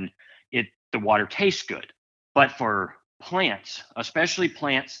 and the water tastes good. But for plants, especially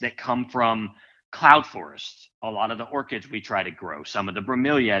plants that come from cloud forests, a lot of the orchids we try to grow, some of the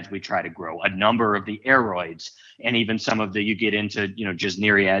bromeliads we try to grow, a number of the aroids, and even some of the, you get into,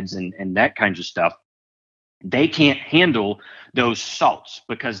 gesneriads and that kinds of stuff, they can't handle those salts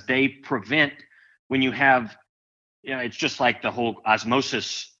because they prevent, when you have, it's just like the whole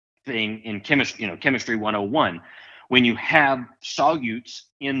osmosis thing in chemistry, chemistry 101. When you have solutes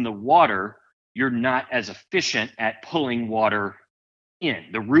in the water, you're not as efficient at pulling water in.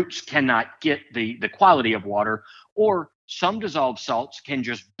 The roots cannot get the quality of water, or some dissolved salts can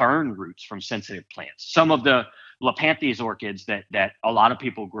just burn roots from sensitive plants. Some of the Lepanthes orchids that a lot of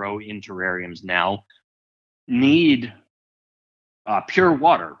people grow in terrariums now need pure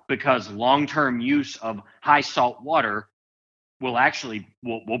water, because long-term use of high salt water will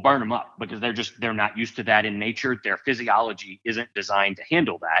burn them up, because they're not used to that in nature. Their physiology isn't designed to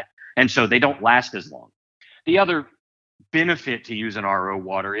handle that, and so they don't last as long. The other benefit to using RO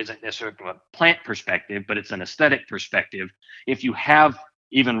water isn't necessarily from a plant perspective, but it's an aesthetic perspective. If you have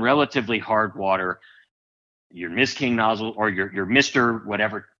even relatively hard water, your Miss King nozzle or your Mister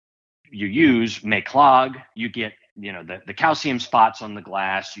whatever you use may clog. You get the calcium spots on the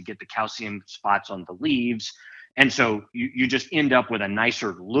glass, you get the calcium spots on the leaves, and so you just end up with a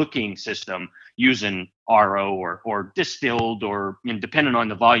nicer looking system using RO or distilled, or depending on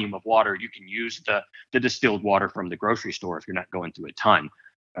the volume of water, you can use the distilled water from the grocery store if you're not going through a ton.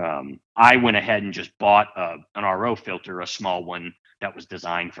 I went ahead and just bought an RO filter, a small one that was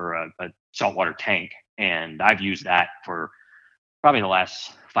designed for a saltwater tank, and I've used that for probably the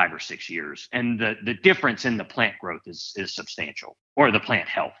last 5 or 6 years. And the difference in the plant growth is substantial, or the plant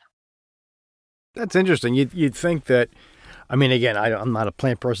health. That's interesting. You'd think that, I mean, again, I'm not a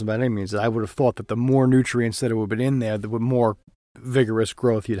plant person by any means. I would have thought that the more nutrients that would have been in there, the more vigorous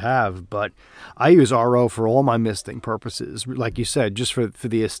growth you'd have. But I use RO for all my misting purposes. Like you said, just for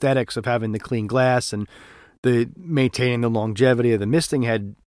the aesthetics of having the clean glass and the maintaining the longevity of the misting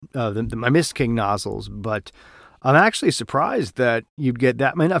head, my Mist King nozzles. But I'm actually surprised that you'd get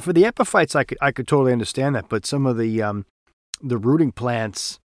that. I mean, for the epiphytes, I could totally understand that. But some of the rooting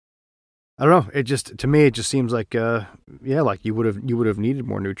plants, I don't know. To me, it just seems like, like you would have needed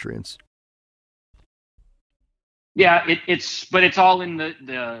more nutrients. Yeah, it's all in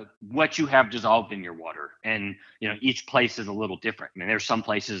the what you have dissolved in your water, and each place is a little different. I mean, there's some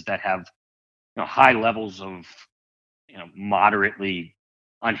places that have high levels of moderately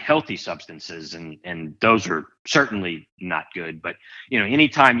unhealthy substances, and those are certainly not good. But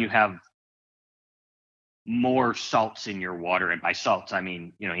anytime you have more salts in your water, and by salts I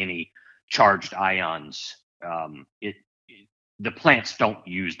mean any charged ions, the plants don't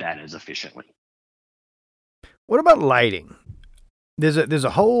use that as efficiently. What about lighting? There's a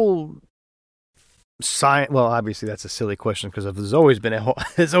whole science. Well, obviously that's a silly question, because there's always been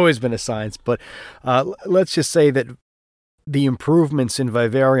a science. But let's just say that the improvements in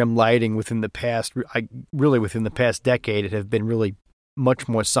vivarium lighting within the past decade have been really much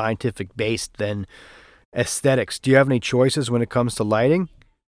more scientific based than aesthetics. Do you have any choices when it comes to lighting?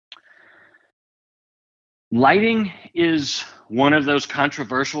 Lighting is one of those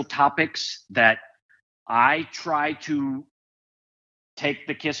controversial topics that I try to take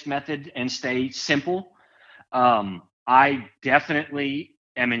the KISS method and stay simple. I definitely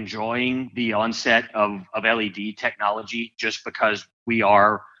am enjoying the onset of LED technology, just because we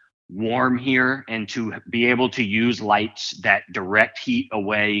are warm here, and to be able to use lights that direct heat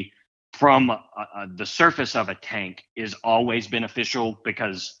away from the surface of a tank is always beneficial,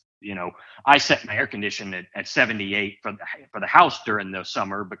 because I set my air condition at 78 for the house during the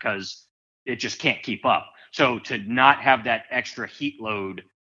summer, because it just can't keep up. So to not have that extra heat load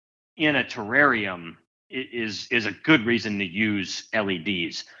in a terrarium is a good reason to use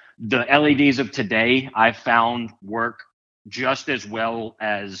LEDs. The LEDs of today, I've found, work just as well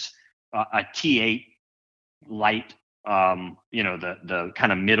as a T8 light. The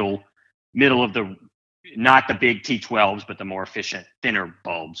kind of middle of the, not the big T12s, but the more efficient, thinner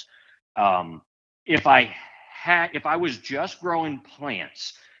bulbs. If I was just growing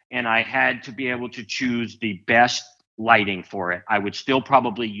plants and I had to be able to choose the best lighting for it, I would still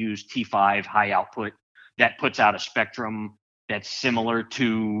probably use T5 high output that puts out a spectrum that's similar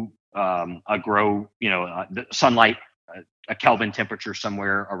to a grow, the sunlight, a Kelvin temperature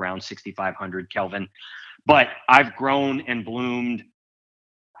somewhere around 6,500 Kelvin. But I've grown and bloomed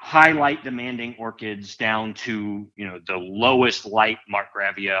high light demanding orchids down to, the lowest light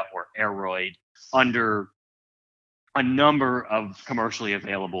Markgravia or Aroid under a number of commercially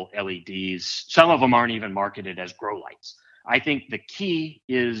available LEDs. Some of them aren't even marketed as grow lights. I think the key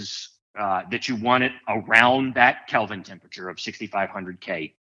is that you want it around that Kelvin temperature of 6,500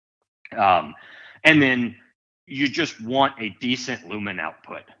 K. And then you just want a decent lumen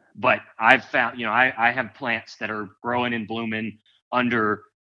output. But I've found, I have plants that are growing and blooming under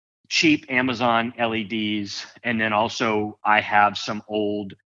cheap Amazon LEDs. And then also I have some older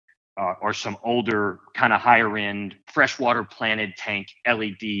kind of higher end freshwater planted tank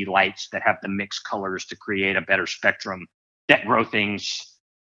LED lights that have the mixed colors to create a better spectrum that grow things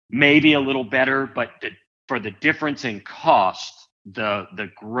maybe a little better, but for the difference in cost, the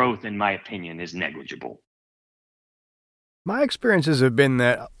growth, in my opinion, is negligible. My experiences have been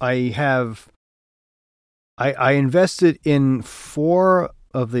that I invested in 4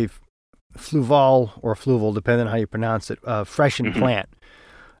 of the Fluval, depending on how you pronounce it, Fresh and Plant.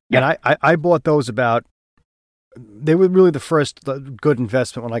 Yep. And I bought those they were really the first good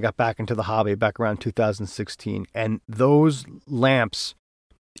investment when I got back into the hobby back around 2016. And those lamps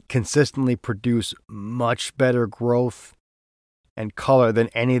consistently produce much better growth and color than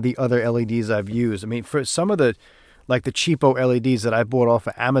any of the other LEDs I've used. I mean, for some of the cheapo LEDs that I bought off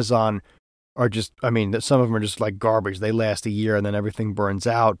of Amazon are just, some of them are just like garbage. They last a year and then everything burns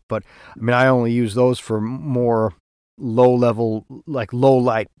out. But I only use those for more low level, like low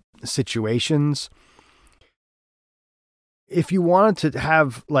light situations. If you wanted to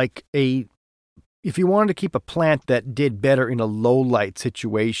have if you wanted to keep a plant that did better in a low light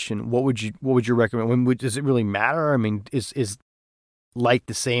situation, what would you recommend? Does it really matter? I mean, is light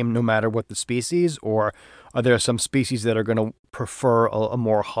the same no matter what the species, or are there some species that are going to prefer a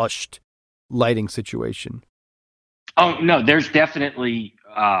more hushed lighting situation? Oh, no, there's definitely,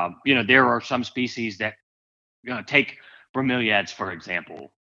 there are some species that, take bromeliads, for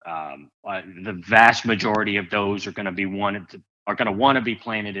example. The vast majority of those are going to want to be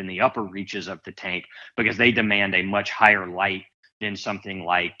planted in the upper reaches of the tank because they demand a much higher light than something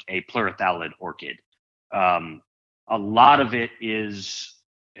like a pleurothallid orchid. A lot of it is,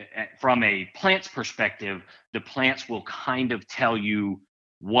 from a plant's perspective, the plants will kind of tell you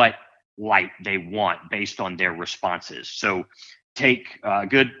what light they want based on their responses. So take a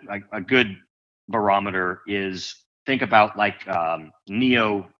good barometer is, think about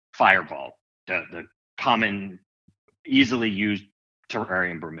Neo Fireball, the common, easily used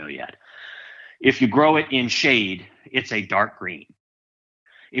terrarium bromeliad. If you grow it in shade, it's a dark green.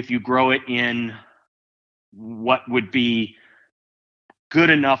 If you grow it in what would be good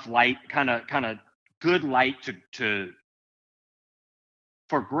enough light, kind of good light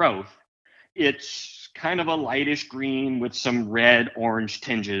for growth, it's kind of a lightish green with some red orange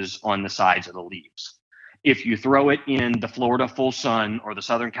tinges on the sides of the leaves. If you throw it in the Florida full sun or the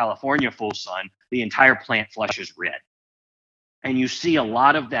Southern California full sun, the entire plant flushes red. And you see a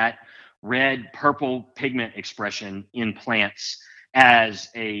lot of that red purple pigment expression in plants as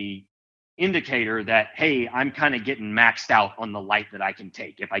a indicator that, hey, I'm kind of getting maxed out on the light that I can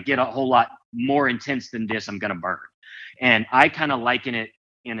take. If I get a whole lot more intense than this, I'm going to burn. And I kind of liken it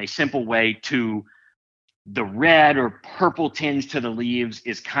in a simple way to the red or purple tinge to the leaves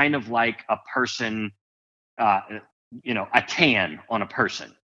is kind of like a person, a tan on a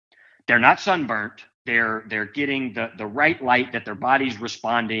person. They're not sunburnt. They're getting the right light that their body's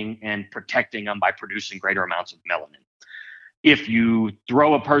responding and protecting them by producing greater amounts of melanin. If you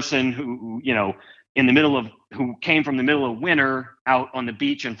throw a person who came from the middle of winter out on the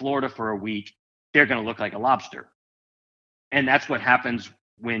beach in Florida for a week, they're going to look like a lobster. And that's what happens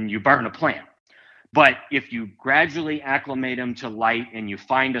when you burn a plant. But if you gradually acclimate them to light and you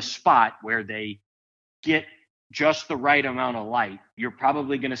find a spot where they get just the right amount of light, you're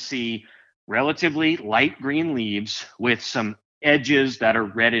probably going to see relatively light green leaves with some edges that are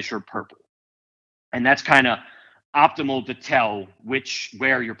reddish or purple. And that's kind of optimal to tell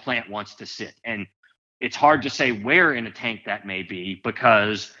where your plant wants to sit. And it's hard to say where in a tank that may be,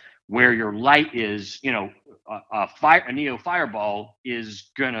 because where your light is, a Neo Fireball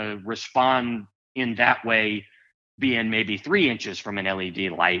is going to respond in that way, being maybe 3 inches from an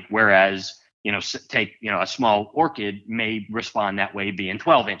LED light, whereas take a small orchid may respond that way, being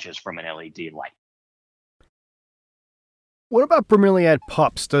 12 inches from an LED light. What about bromeliad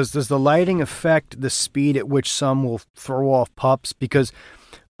pups? Does the lighting affect the speed at which some will throw off pups? Because,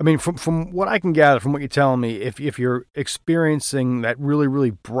 from what I can gather, from what you're telling me, if you're experiencing that really,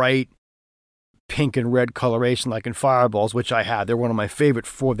 really bright pink and red coloration like in Fireballs, which I have, they're one of my favorite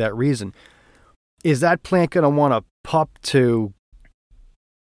for that reason, is that plant going to want to pup to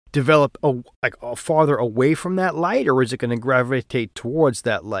develop farther away from that light, or is it going to gravitate towards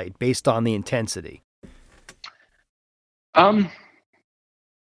that light based on the intensity? Um,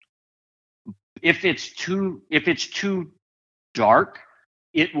 if it's too dark,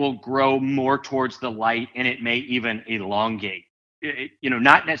 it will grow more towards the light, and it may even elongate.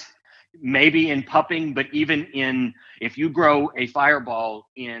 Not necessarily maybe in pupping, but even in if you grow a fireball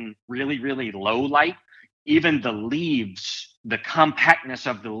in really, really low light, even the leaves, the compactness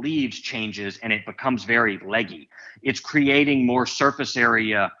of the leaves changes and it becomes very leggy. It's creating more surface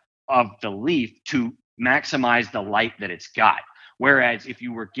area of the leaf to maximize the light that it's got. Whereas if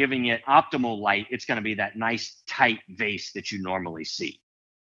you were giving it optimal light, it's going to be that nice tight vase that you normally see.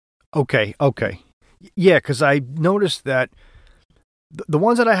 Okay. Yeah, because I noticed that the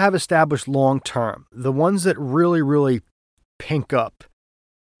ones that I have established long term, the ones that really, really pink up,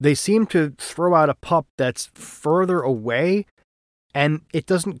 they seem to throw out a pup that's further away, and it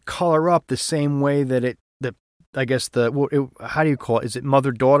doesn't color up the same way that how do you call it? Is it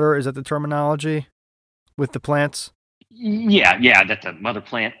mother daughter? Is that the terminology with the plants? Yeah, that's a mother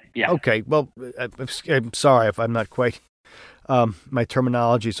plant. Yeah. Okay, well, I'm sorry if I'm not quite, my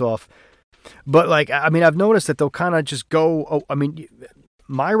terminology's off. But I've noticed that they'll kind of just go.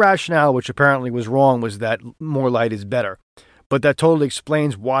 My rationale, which apparently was wrong, was that more light is better. But that totally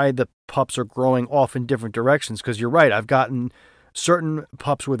explains why the pups are growing off in different directions. Because you're right, I've gotten certain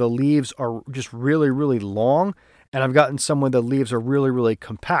pups where the leaves are just really, really long, and I've gotten some where the leaves are really, really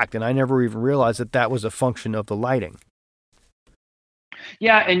compact. And I never even realized that was a function of the lighting.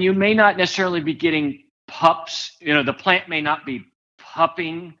 Yeah, and you may not necessarily be getting pups. The plant may not be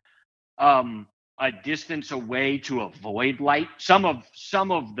pupping a distance away to avoid light. Some of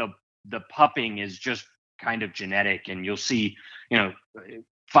the pupping is just kind of genetic, and you'll see,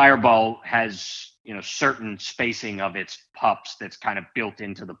 Fireball has certain spacing of its pups that's kind of built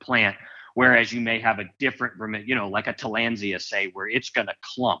into the plant, whereas you may have a different, like a Tillandsia, say, where it's going to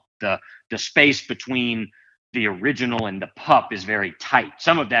clump. The space between the original and the pup is very tight.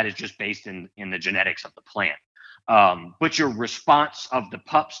 Some of that is just based in the genetics of the plant. But your response of the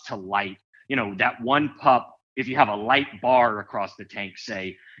pups to light, that one pup, if you have a light bar across the tank,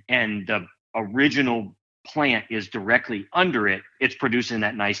 say, and the original plant is directly under it, it's producing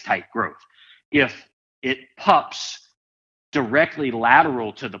that nice tight growth. If it pups directly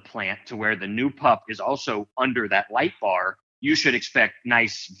lateral to the plant to where the new pup is also under that light bar, you should expect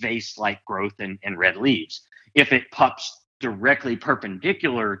nice vase-like growth and red leaves. If it pups directly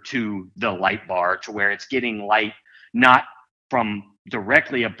perpendicular to the light bar to where it's getting light not from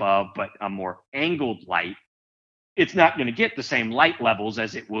directly above but a more angled light, it's not going to get the same light levels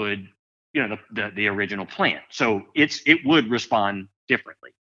as it would the original plant. So it would respond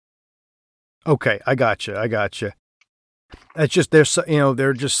differently. Okay, I gotcha. It's just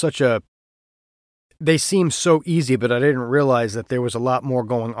they're just such a, they seem so easy, but I didn't realize that there was a lot more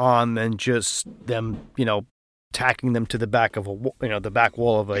going on than just them tacking them to the back of the back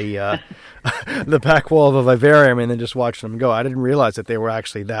wall of a the back wall of a vivarium and then just watching them go. I didn't realize that they were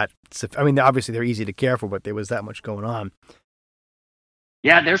actually that. Obviously they're easy to care for, but there was that much going on.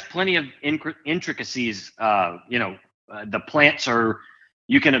 Yeah, there's plenty of intricacies. The plants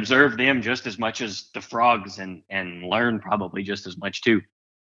you can observe them just as much as the frogs and learn probably just as much too.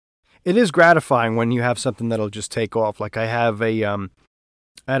 It is gratifying when you have something that'll just take off. Like I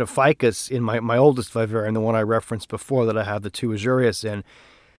had a ficus in my oldest vivarium, the one I referenced before that I have the two azurias in,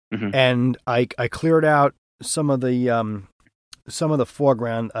 mm-hmm. and I cleared out some of the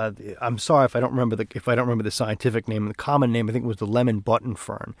foreground. I'm sorry if I don't remember the scientific name. The common name I think was the lemon button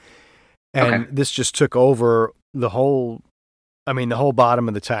fern, and this just took over the whole. The whole bottom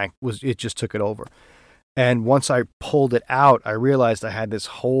of the tank just took it over. And once I pulled it out, I realized I had this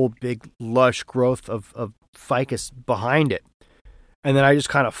whole big lush growth of ficus behind it. And then I just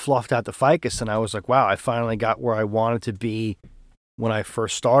kind of fluffed out the ficus, and I was like, wow, I finally got where I wanted to be when I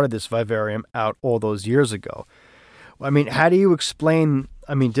first started this vivarium out all those years ago. How do you explain,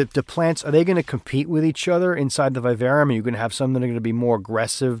 do plants, are they going to compete with each other inside the vivarium? Are you going to have some that are going to be more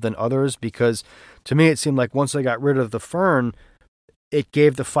aggressive than others? Because to me, it seemed like once I got rid of the fern, it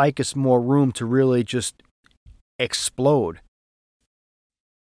gave the ficus more room to really just explode.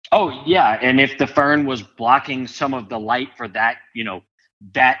 Oh, yeah. And if the fern was blocking some of the light for that,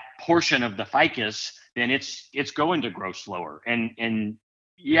 that portion of the ficus, then it's going to grow slower. And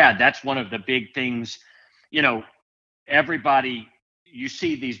yeah, that's one of the big things, everybody, you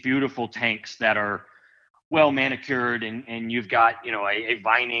see these beautiful tanks that are well manicured, and you've got, a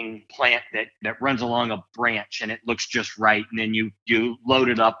vining plant that runs along a branch and it looks just right, and then you load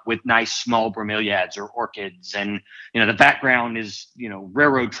it up with nice small bromeliads or orchids, and the background is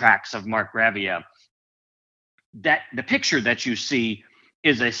railroad tracks of Markgravia. That the picture that you see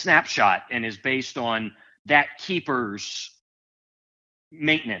is a snapshot and is based on that keeper's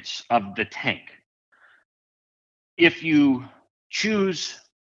maintenance of the tank. If you choose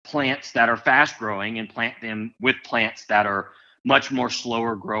plants that are fast growing and plant them with plants that are much more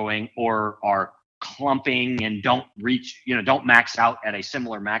slower growing or are clumping and don't max out at a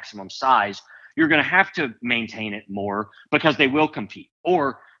similar maximum size, you're going to have to maintain it more because they will compete,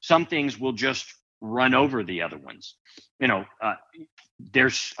 or some things will just run over the other ones.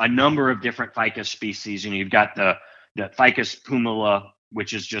 There's a number of different ficus species. You've got the Ficus pumila,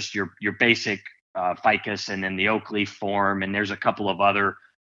 which is just your basic ficus, and then the oak leaf form, and there's a couple of other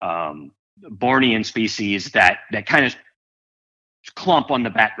Bornean species that kind of clump on the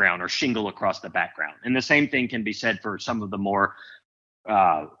background or shingle across the background. And the same thing can be said for some of the more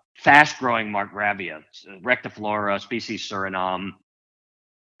fast-growing Markgravia, Rectiflora, species Suriname.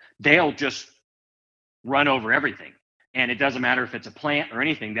 They'll just run over everything, and it doesn't matter if it's a plant or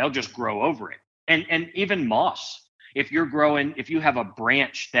anything; they'll just grow over it. And even moss. If you have a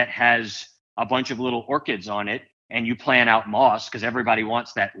branch that has a bunch of little orchids on it, and you plant out moss, because everybody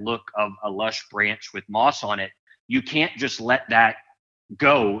wants that look of a lush branch with moss on it, you can't just let that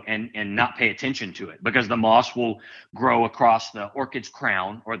go and not pay attention to it, because the moss will grow across the orchid's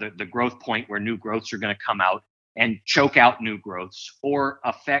crown, or the growth point where new growths are going to come out, and choke out new growths, or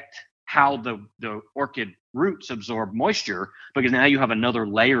affect how the orchid roots absorb moisture, because now you have another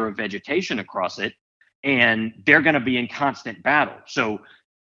layer of vegetation across it, and they're going to be in constant battle. So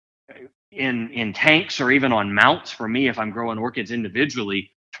in tanks or even on mounts, for me, if I'm growing orchids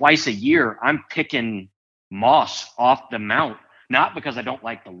individually, twice a year, I'm picking moss off the mount, not because I don't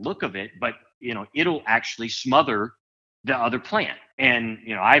like the look of it, but it'll actually smother the other plant. And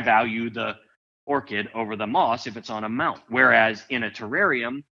I value the orchid over the moss if it's on a mount. Whereas in a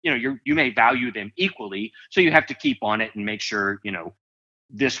terrarium, you may value them equally, so you have to keep on it and make sure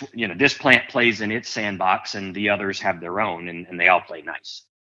this plant plays in its sandbox and the others have their own, and they all play nice.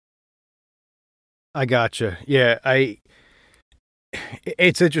 I gotcha. Yeah,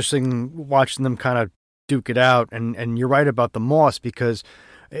 it's interesting watching them kind of duke it out, and you're right about the moss, because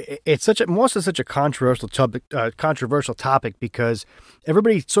moss is such a controversial topic because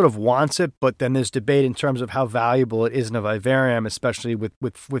everybody sort of wants it, but then there's debate in terms of how valuable it is in a vivarium, especially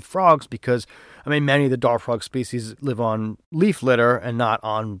with frogs, because many of the dart frog species live on leaf litter and not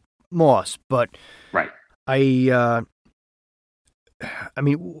on moss. But right,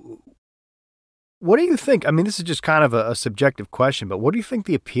 what do you think? This is just kind of a subjective question, but what do you think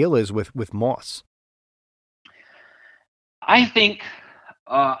the appeal is with moss? I think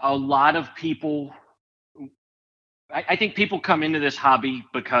a lot of people, I think people come into this hobby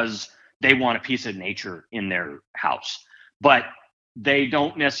because they want a piece of nature in their house, but they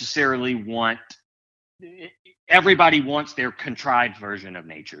don't necessarily everybody wants their contrived version of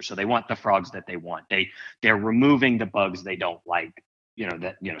nature. So they want the frogs that they want. They're removing the bugs they don't like,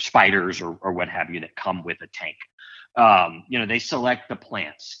 spiders or what have you that come with a tank. They select the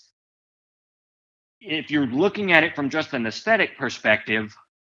plants. If you're looking at it from just an aesthetic perspective,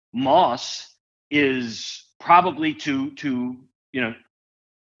 moss is probably to an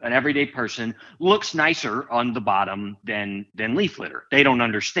everyday person looks nicer on the bottom than leaf litter. They don't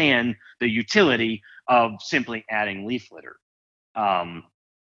understand the utility of simply adding leaf litter. I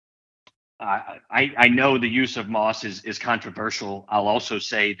know the use of moss is controversial. I'll also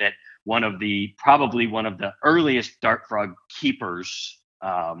say that probably one of the earliest dart frog keepers,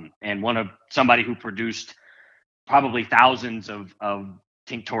 and somebody who produced probably thousands of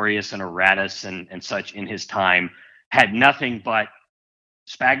Tinctorius and Auratus and such in his time, had nothing but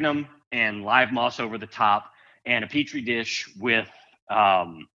sphagnum and live moss over the top, and a petri dish with a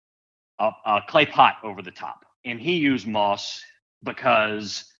clay pot over the top. And he used moss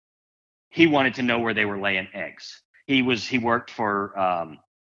because he wanted to know where they were laying eggs. He worked for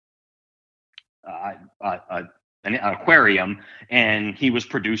an aquarium, and he was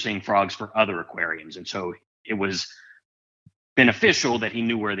producing frogs for other aquariums, and so it was beneficial that he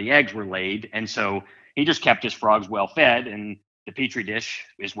knew where the eggs were laid. And so he just kept his frogs well fed, and the petri dish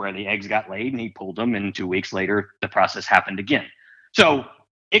is where the eggs got laid, and he pulled them, and 2 weeks later the process happened again. So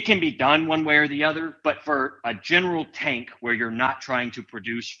it can be done one way or the other, but for a general tank where you're not trying to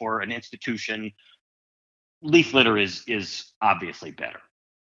produce for an institution, leaf litter is obviously better.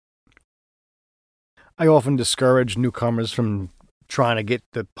 I often discourage newcomers from trying to get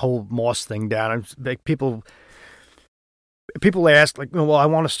the whole moss thing down. And like people ask, like, well, I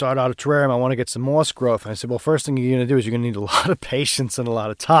want to start out a terrarium. I want to get some moss growth. And I said, well, first thing you're going to do is you're going to need a lot of patience and a lot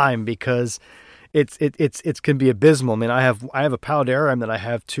of time, because it can be abysmal. I mean, I have a paludarium that I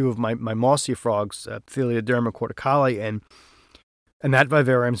have two of my mossy frogs, Theliodorma corticale, and that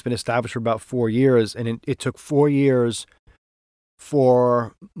vivarium's been established for about 4 years, and it took 4 years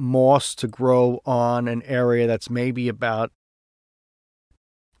for moss to grow on an area that's maybe about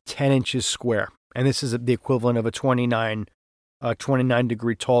 10 inches square. And this is the equivalent of a 29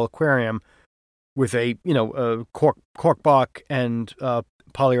 degree tall aquarium with a cork bark and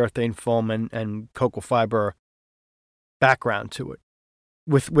polyurethane foam and cocoa fiber background to it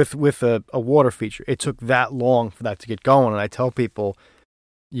with a water feature. It took that long for that to get going. And I tell people,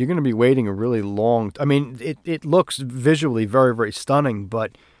 you're going to be waiting a really long. I mean, it looks visually very, very stunning,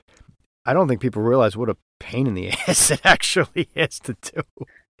 but I don't think people realize what a pain in the ass it actually is to do.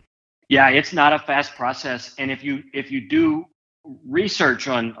 Yeah, it's not a fast process, and if you do research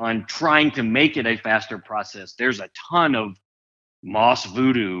on trying to make it a faster process, there's a ton of moss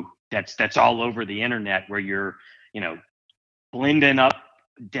voodoo that's all over the internet, where you're blending up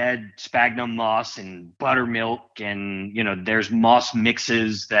dead sphagnum moss and buttermilk, and there's moss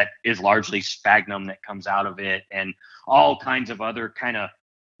mixes that is largely sphagnum that comes out of it, and all kinds of other kind of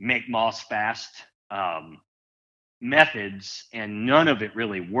make moss fast methods, and none of it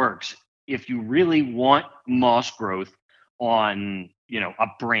really works. If you really want moss growth on a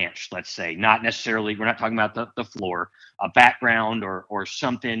branch, let's say, not necessarily, we're not talking about the floor, a background or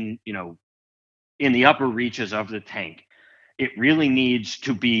something in the upper reaches of the tank, it really needs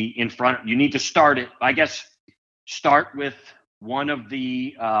to be in front. You need to start with one of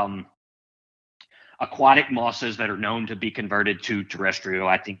the aquatic mosses that are known to be converted to terrestrial.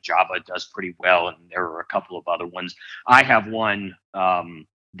 I think Java does pretty well, and there are a couple of other ones. I have one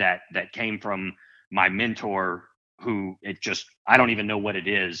that came from my mentor, who I don't even know what it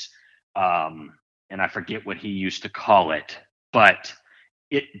is, and I forget what he used to call it, but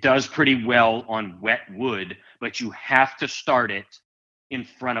it does pretty well on wet wood. But you have to start it in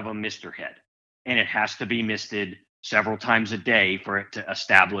front of a mister head, and it has to be misted several times a day for it to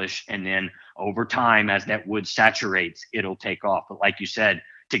establish, and then over time, as that wood saturates, it'll take off. But like you said,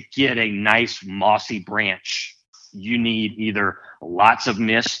 to get a nice mossy branch, you need either lots of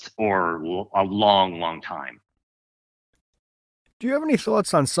mist or a long time. Do you have any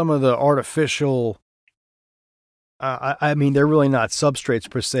thoughts on some of the artificial, I mean, they're really not substrates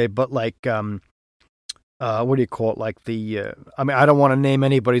per se, but like, what do you call it? Like I don't want to name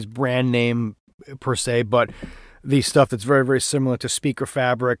anybody's brand name per se, but the stuff that's very, very similar to speaker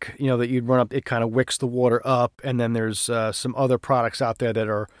fabric, that you'd run up, it kind of wicks the water up. And then there's some other products out there that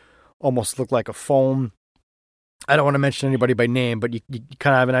are almost look like a foam. I don't want to mention anybody by name, but you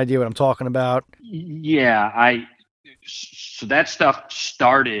kind of have an idea what I'm talking about. Yeah, so that stuff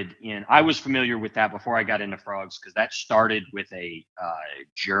started I was familiar with that before I got into frogs, because that started with a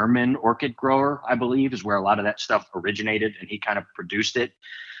German orchid grower, I believe, is where a lot of that stuff originated, and he kind of produced it.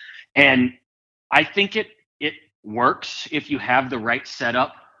 And I think it works if you have the right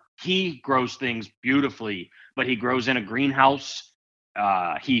setup. He grows things beautifully, but he grows in a greenhouse.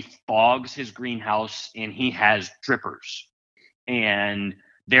 He fogs his greenhouse, and he has drippers, and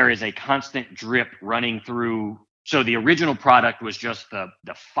there is a constant drip running through. So the original product was just the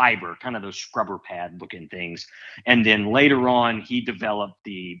fiber, kind of those scrubber pad looking things, and then later on he developed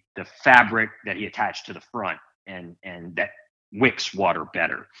the fabric that he attached to the front, and that wicks water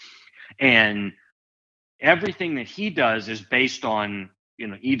better. And everything that he does is based on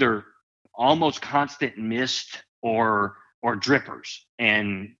either almost constant mist or drippers,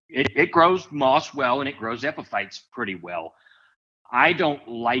 and it grows moss well, and it grows epiphytes pretty well. I don't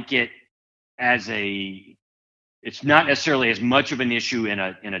like it it's not necessarily as much of an issue in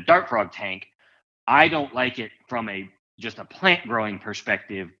a dart frog tank. I don't like it from just a plant growing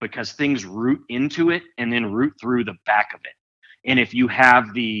perspective, because things root into it and then root through the back of it. And if you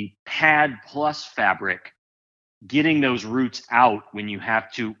have the pad plus fabric, getting those roots out when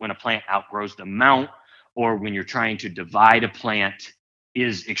a plant outgrows the mount, or when you're trying to divide a plant,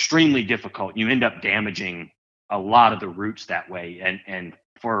 is extremely difficult. You end up damaging a lot of the roots that way. And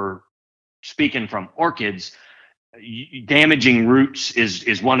for speaking from orchids, damaging roots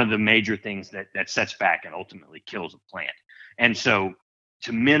is one of the major things that sets back and ultimately kills a plant. And so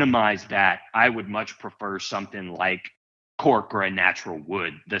to minimize that, I would much prefer something like cork or a natural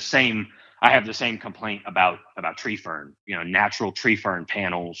wood. I have the same complaint about tree fern. Natural tree fern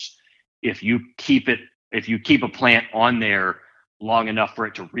panels, if you keep a plant on there long enough for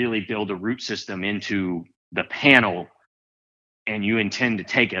it to really build a root system into the panel, and you intend to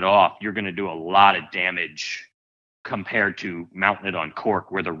take it off, you're going to do a lot of damage compared to mounting it on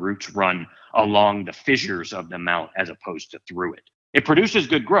cork, where the roots run along the fissures of the mount as opposed to through it. It produces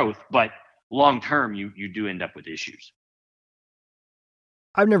good growth, but long term, you do end up with issues.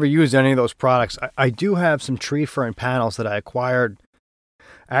 I've never used any of those products. I do have some tree fern panels that I acquired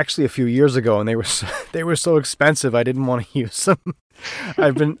actually a few years ago, and they were so expensive I didn't want to use them.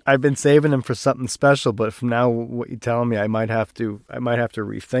 I've been saving them for something special, but from now what you're telling me, I might have to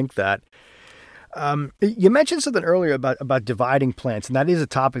rethink that. You mentioned something earlier about dividing plants, and that is a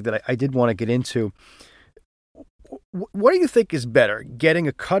topic that I did want to get into. What do you think is better, getting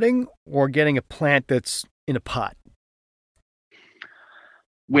a cutting or getting a plant that's in a pot?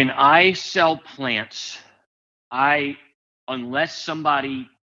 When I sell plants, unless somebody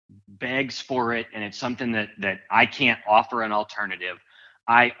begs for it and it's something that I can't offer an alternative,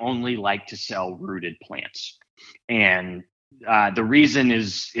 I only like to sell rooted plants. And the reason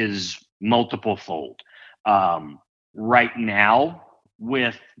is multiple fold. Right now,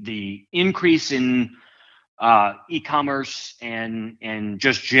 with the increase in e-commerce and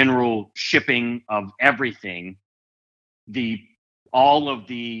just general shipping of everything, all of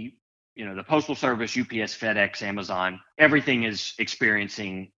the Postal Service, UPS, FedEx, Amazon, everything is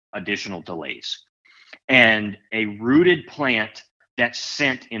experiencing additional delays. And a rooted plant that's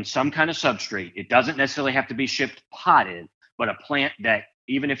sent in some kind of substrate, it doesn't necessarily have to be shipped potted, but a plant that,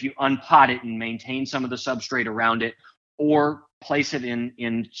 even if you unpot it and maintain some of the substrate around it, or place it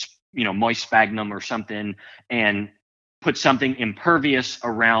in moist sphagnum or something, and put something impervious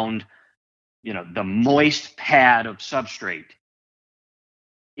around the moist pad of substrate,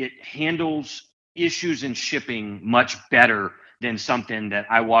 it handles issues in shipping much better than something that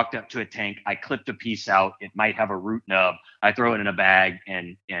I walked up to a tank, I clipped a piece out, it might have a root nub, I throw it in a bag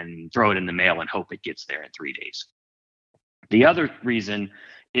and throw it in the mail and hope it gets there in 3 days. The other reason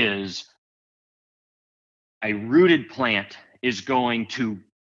is a rooted plant is going to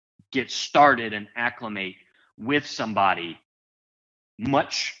get started and acclimate with somebody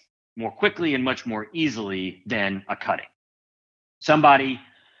much more quickly and much more easily than a cutting. Somebody,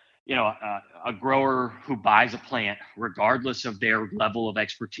 a grower who buys a plant, regardless of their level of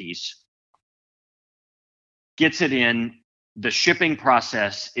expertise, gets it in. The shipping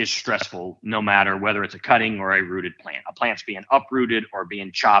process is stressful, no matter whether it's a cutting or a rooted plant. A plant's being uprooted or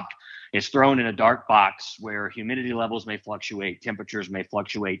being chopped. It's thrown in a dark box where humidity levels may fluctuate, temperatures may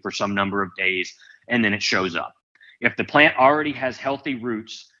fluctuate for some number of days, and then it shows up. If the plant already has healthy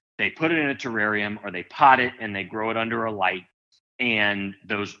roots, they put it in a terrarium or they pot it and they grow it under a light, and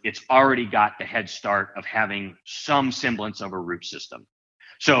it's already got the head start of having some semblance of a root system.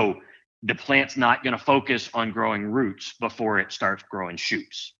 So the plant's not going to focus on growing roots before it starts growing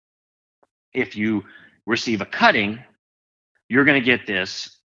shoots. If you receive a cutting, you're going to get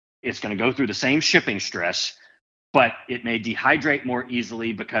this. It's going to go through the same shipping stress, but it may dehydrate more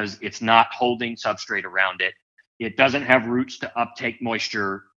easily because it's not holding substrate around it. It doesn't have roots to uptake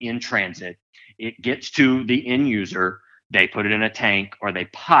moisture in transit. It gets to the end user. They put it in a tank or they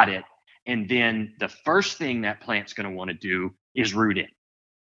pot it. And then the first thing that plant's going to want to do is root in.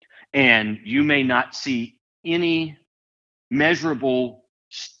 And you may not see any measurable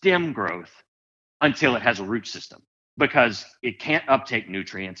stem growth until it has a root system, because it can't uptake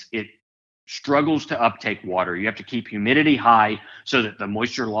nutrients. It struggles to uptake water. You have to keep humidity high so that the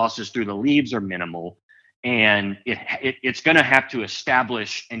moisture losses through the leaves are minimal. And it's going to have to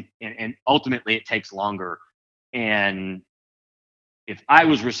establish, and ultimately it takes longer. And if I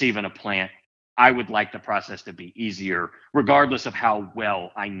was receiving a plant, I would like the process to be easier, regardless of how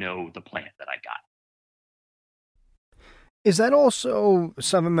well I know the plant that I got. Is that also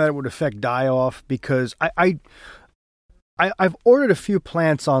something that would affect die-off? Because I've ordered a few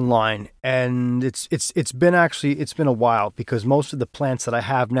plants online, and it's been a while, because most of the plants that I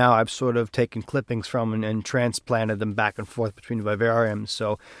have now I've sort of taken clippings from and transplanted them back and forth between the vivariums.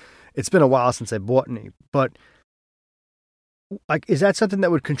 So it's been a while since I bought any. But is that something that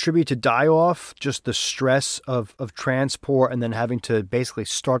would contribute to die-off, just the stress of transport and then having to basically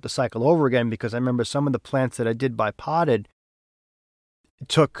start the cycle over again? Because I remember some of the plants that I did buy potted, it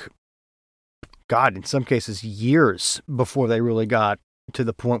took, God, in some cases years before they really got to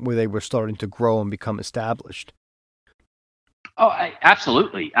the point where they were starting to grow and become established. Oh,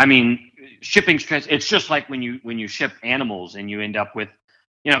 absolutely. I mean, shipping stress, it's just like when you ship animals and you end up with,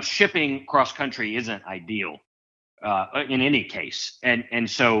 shipping cross country isn't ideal. In any case. And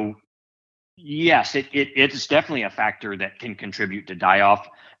so, yes, it's definitely a factor that can contribute to die-off.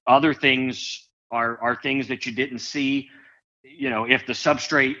 Other things are things that you didn't see. if the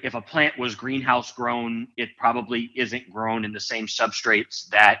substrate, if a plant was greenhouse grown, it probably isn't grown in the same substrates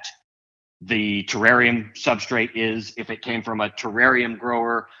that the terrarium substrate is. If it came from a terrarium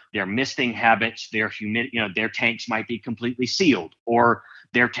grower, their misting habits, their tanks might be completely sealed, or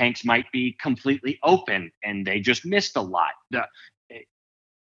their tanks might be completely open and they just mist a lot.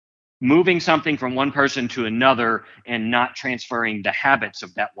 Moving something from one person to another and not transferring the habits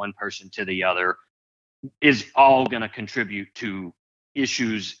of that one person to the other is all going to contribute to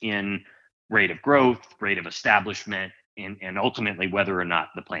issues in rate of growth, rate of establishment, and ultimately whether or not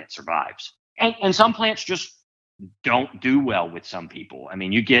the plant survives. And some plants just don't do well with some people. I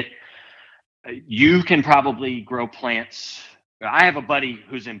mean, you can probably grow plants. I have a buddy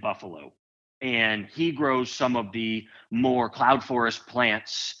who's in Buffalo, and he grows some of the more cloud forest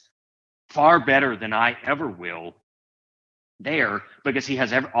plants far better than I ever will there, because he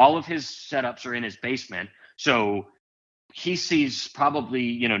has all of his setups are in his basement. So he sees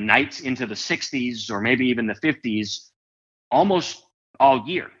probably, nights into the 60s or maybe even the 50s almost all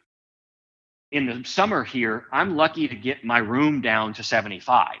year. In the summer here, I'm lucky to get my room down to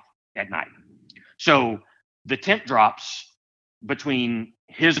 75 at night. So the temp drops between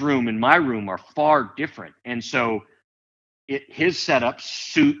his room and my room are far different. And so his setups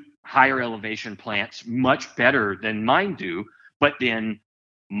suit higher elevation plants much better than mine do. But then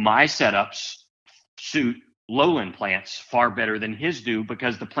my setups suit lowland plants far better than his do,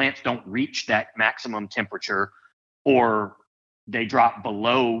 because the plants don't reach that maximum temperature, or they drop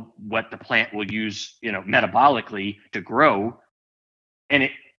below what the plant will use, metabolically to grow. And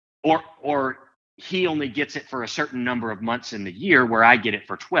or he only gets it for a certain number of months in the year, where I get it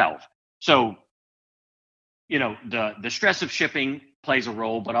for 12. So, the stress of shipping plays a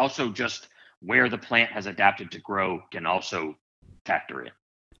role, but also just where the plant has adapted to grow can also factor in.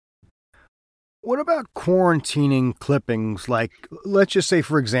 What about quarantining clippings? Like, let's just say,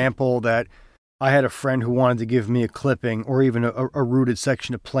 for example, that I had a friend who wanted to give me a clipping or even a rooted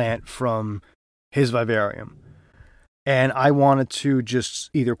section of plant from his vivarium. And I wanted to just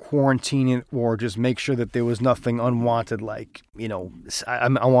either quarantine it or just make sure that there was nothing unwanted, like, I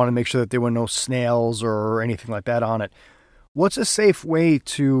want to make sure that there were no snails or anything like that on it. What's a safe way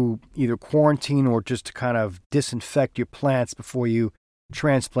to either quarantine or just to kind of disinfect your plants before you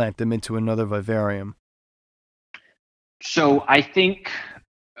transplant them into another vivarium? So I think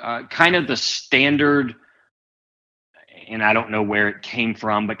kind of the standard, and I don't know where it came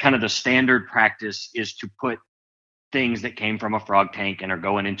from, but kind of the standard practice is to put things that came from a frog tank and are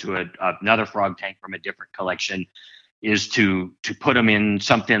going into another frog tank from a different collection, is to put them in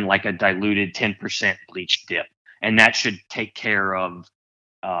something like a diluted 10% bleach dip. And that should take care of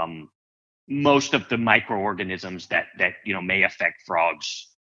most of the microorganisms that may affect frogs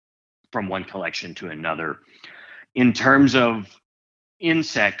from one collection to another. In terms of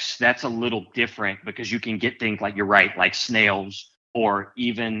insects, that's a little different, because you can get things like, you're right, like snails, or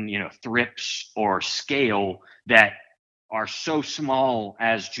even thrips or scale, that are so small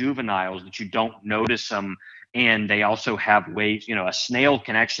as juveniles that you don't notice them. And they also have ways, a snail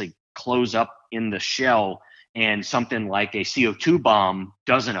can actually close up in the shell, and something like a CO2 bomb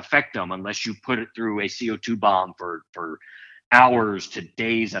doesn't affect them unless you put it through a CO2 bomb for hours to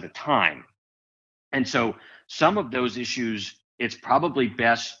days at a time. And so some of those issues, it's probably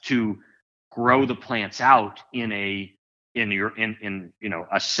best to grow the plants out in a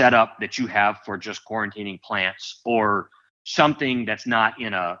setup that you have for just quarantining plants, or something that's not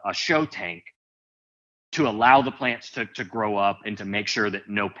in a show tank, to allow the plants to grow up and to make sure that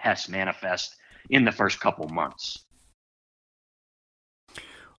no pests manifest in the first couple months.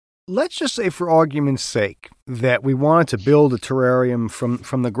 Let's just say, for argument's sake, that we wanted to build a terrarium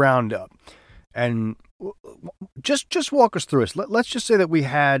from the ground up, and just walk us through it. Let's just say that we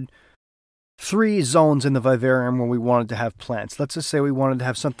had 3 zones in the vivarium where we wanted to have plants. Let's just say we wanted to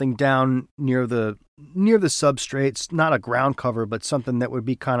have something down near the substrates, not a ground cover, but something that would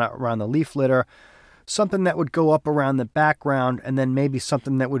be kind of around the leaf litter, something that would go up around the background, and then maybe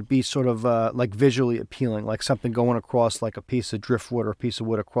something that would be sort of like visually appealing, like something going across like a piece of driftwood or a piece of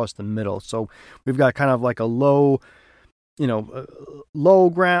wood across the middle. So we've got kind of like a low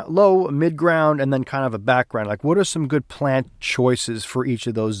ground, low, mid ground, and then kind of a background. Like, what are some good plant choices for each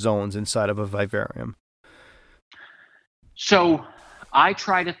of those zones inside of a vivarium? So I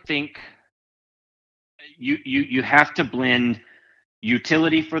try to think, you have to blend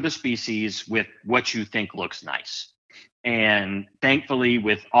utility for the species with what you think looks nice. And thankfully,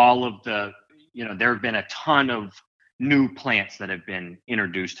 with all of the, there have been a ton of new plants that have been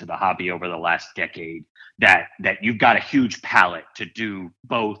introduced to the hobby over the last decade, that you've got a huge palette to do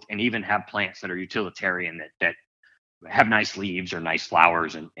both, and even have plants that are utilitarian that have nice leaves or nice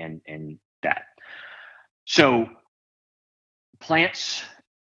flowers and that. So plants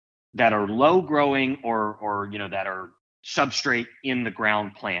that are low growing or that are substrate in the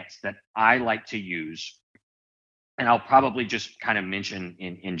ground plants that I like to use, and I'll probably just kind of mention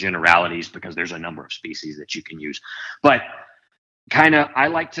in generalities because there's a number of species that you can use, but I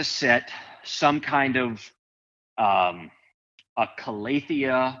like to set some kind of a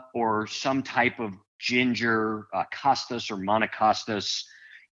calathea or some type of ginger, costus or monocostus,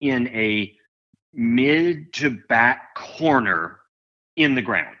 in a mid to back corner in the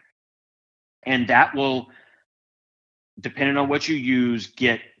ground. And that will, depending on what you use,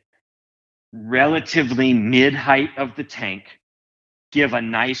 get relatively mid height of the tank, give a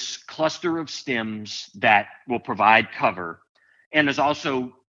nice cluster of stems that will provide cover, and is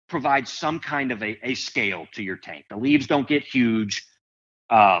also provide some kind of a scale to your tank. The leaves don't get huge,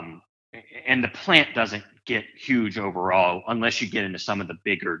 and the plant doesn't get huge overall unless you get into some of the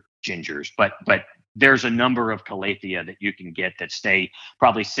bigger gingers. But there's a number of calathea that you can get that stay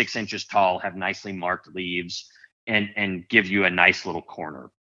probably 6 inches tall, have nicely marked leaves, and give you a nice little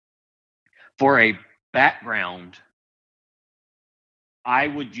corner. For a background, I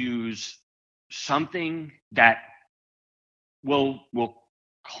would use something that will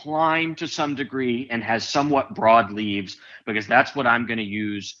climb to some degree and has somewhat broad leaves, because that's what I'm going to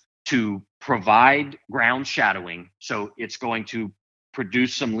use to provide ground shadowing. So it's going to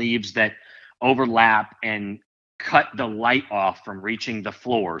produce some leaves that overlap and cut the light off from reaching the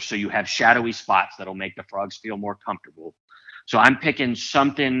floor, so you have shadowy spots that'll make the frogs feel more comfortable. So I'm picking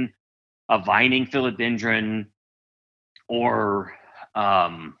something, a vining philodendron, or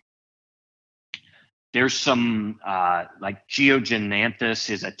there's some like Geogynanthus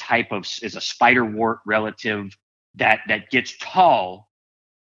is a spiderwort relative that gets tall,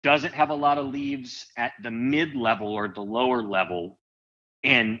 doesn't have a lot of leaves at the mid level or the lower level,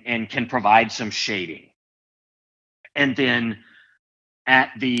 and can provide some shading. And then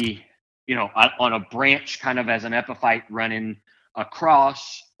at the, on a branch, kind of as an epiphyte running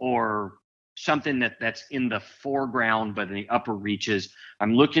across, or something that's in the foreground but in the upper reaches,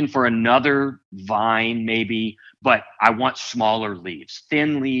 I'm looking for another vine maybe, but I want smaller leaves,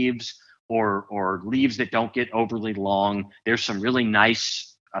 thin leaves, or leaves that don't get overly long. There's some really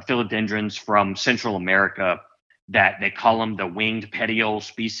nice philodendrons from Central America that they call them the winged petiole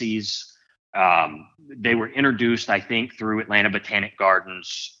species. They were introduced, I think, through Atlanta Botanic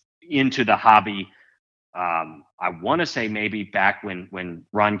Gardens into the hobby. I want to say maybe back when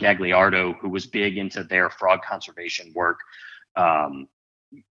Ron Gagliardo, who was big into their frog conservation work,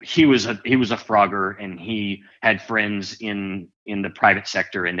 he was a frogger, and he had friends in the private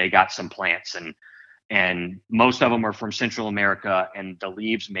sector, and they got some plants, and most of them are from Central America, and the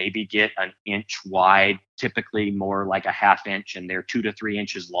leaves maybe get an inch wide, typically more like a half inch, and they're 2 to 3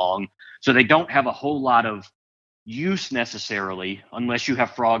 inches long. So they don't have a whole lot of use necessarily, unless you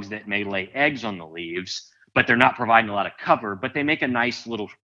have frogs that may lay eggs on the leaves, but they're not providing a lot of cover, but they make a nice little,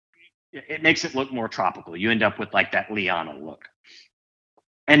 it makes it look more tropical. You end up with like that liana look.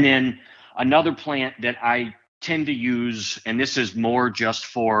 And then another plant that I tend to use, and this is more just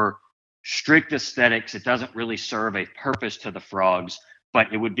for strict aesthetics, it doesn't really serve a purpose to the frogs,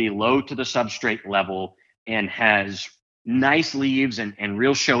 but it would be low to the substrate level and has nice leaves and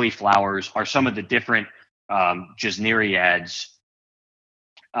real showy flowers, are some of the different gesneriads.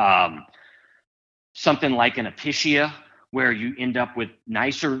 Something like an Apicia, where you end up with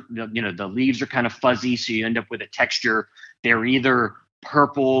nicer, the leaves are kind of fuzzy, so you end up with a texture. They're either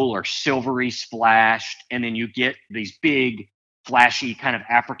purple or silvery splashed, and then you get these big, flashy, kind of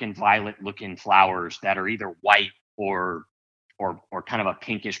African violet looking flowers that are either white or kind of a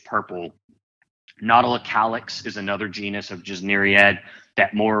pinkish purple. Nautila calyx is another genus of gesneriad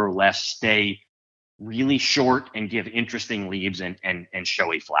that more or less stay really short and give interesting leaves and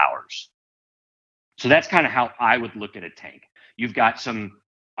showy flowers. So that's kind of how I would look at a tank. You've got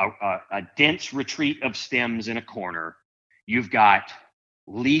a dense retreat of stems in a corner. You've got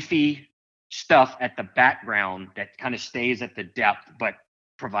leafy stuff at the background that kind of stays at the depth but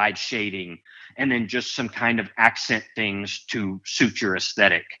provides shading, and then just some kind of accent things to suit your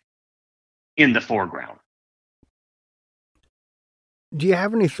aesthetic in the foreground. Do you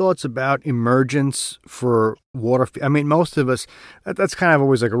have any thoughts about emergence for water? I mean, most of us, that's kind of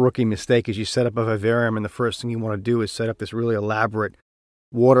always like a rookie mistake, is you set up a vivarium and the first thing you want to do is set up this really elaborate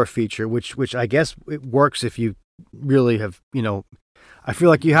water feature, which I guess it works if you really have, I feel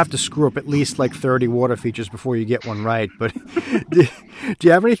like you have to screw up at least like 30 water features before you get one right. But do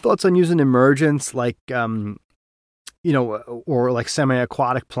you have any thoughts on using emergence, like, or like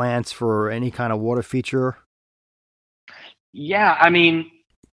semi-aquatic plants for any kind of water feature? Yeah, I mean,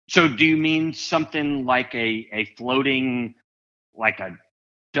 so do you mean something like a floating, like a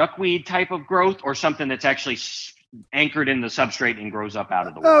duckweed type of growth, or something that's actually anchored in the substrate and grows up out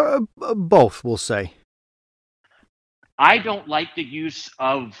of the water? Both, we'll say. I don't like the use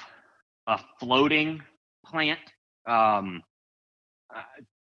of a floating plant, um, uh,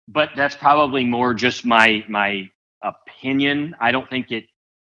 but that's probably more just my opinion. I don't think it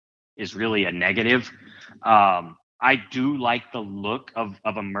is really a negative. I do like the look of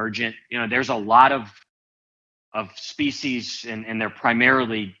emergent. There's a lot of species, and they're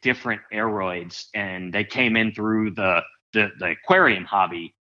primarily different aeroids, and they came in through the aquarium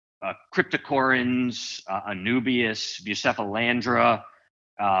hobby. Cryptocoryns, Anubias, Bucephalandra,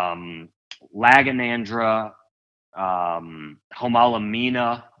 um, Lagonandra,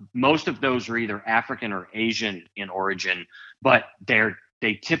 Homalamina. Most of those are either African or Asian in origin, but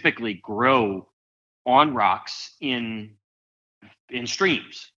they typically grow on rocks in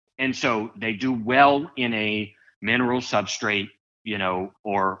streams, and so they do well in a mineral substrate,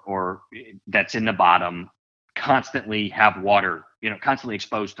 or that's in the bottom, constantly have water, constantly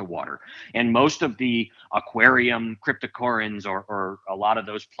exposed to water. And most of the aquarium cryptocoryns, or a lot of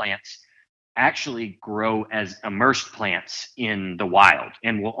those plants, actually grow as immersed plants in the wild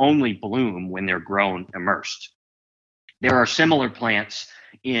and will only bloom when they're grown immersed. There are similar plants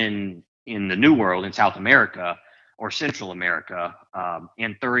in the New World in South America or Central America.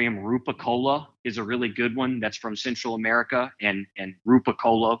 Anthurium rupicola is a really good one that's from Central America, and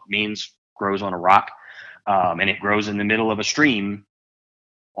rupicola means grows on a rock, and it grows in the middle of a stream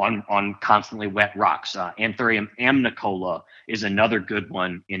on constantly wet rocks. Anthurium amnicola is another good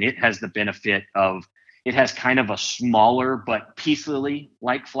one, and it has the benefit of it has kind of a smaller but peace lily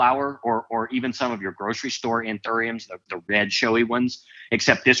like flower, or even some of your grocery store anthuriums, the red showy ones.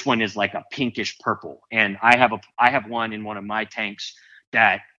 Except this one is like a pinkish purple, and I have one in one of my tanks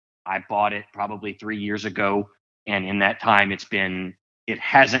that I bought it probably 3 years ago, and in that time it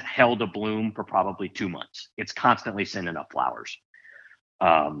hasn't held a bloom for probably 2 months. It's constantly sending up flowers.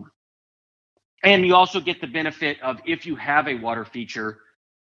 Um, and you also get the benefit of, if you have a water feature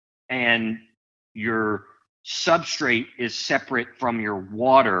and your substrate is separate from your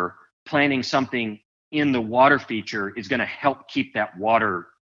water, planting something in the water feature is going to help keep that water,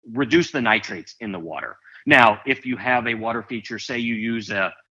 reduce the nitrates in the water. Now, if you have a water feature, say you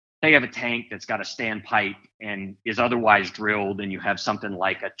have a tank that's got a standpipe and is otherwise drilled, and you have something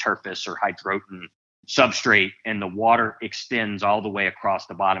like a turfus or hydroton substrate, and the water extends all the way across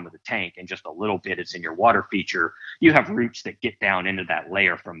the bottom of the tank, and just a little bit is in your water feature, you have roots that get down into that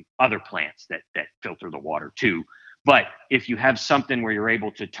layer from other plants that filter the water too. But if you have something where you're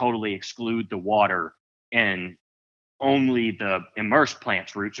able to totally exclude the water, and only the immersed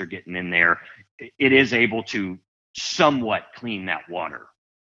plant's roots are getting in there, it is able to somewhat clean that water.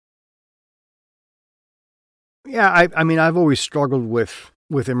 Yeah, I mean, I've always struggled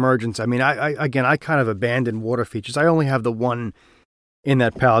with emergence. I mean, I kind of abandoned water features. I only have the one in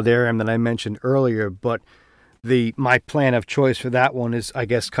that paludarium that I mentioned earlier, but my plan of choice for that one is, I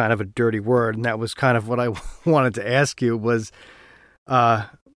guess, kind of a dirty word, and that was kind of what I wanted to ask you was,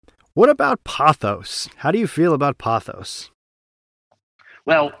 what about pothos? How do you feel about pothos?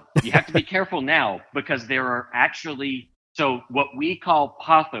 Well, you have to be careful now, because there are actually, so what we call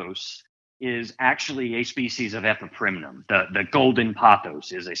pothos is actually a species of Epiprimnum. The golden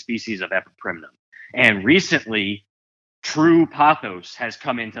pothos is a species of Epiprimnum. And recently, true pothos has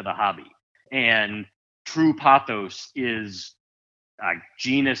come into the hobby. And true pothos is a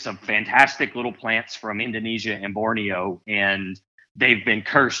genus of fantastic little plants from Indonesia and Borneo, and they've been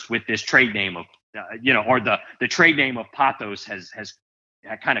cursed with this trade name of, or the trade name of pothos has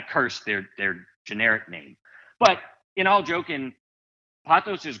kind of cursed their generic name. But in all joking,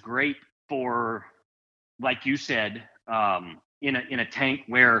 pothos is great for, like you said, in a tank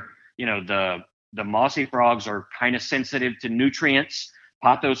where the mossy frogs are kind of sensitive to nutrients.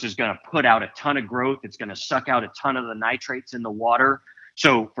 Pothos is going to put out a ton of growth. It's going to suck out a ton of the nitrates in the water.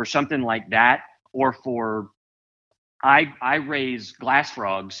 So for something like that, or for I raise glass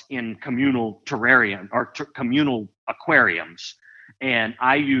frogs in communal terrarium or communal aquariums, and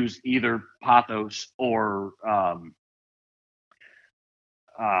I use either pothos or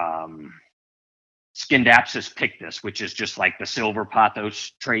Scindapsus pictus, which is just like the silver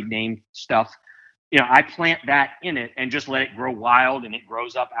pothos trade name stuff. I plant that in it and just let it grow wild, and it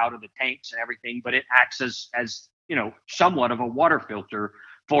grows up out of the tanks and everything, but it acts as somewhat of a water filter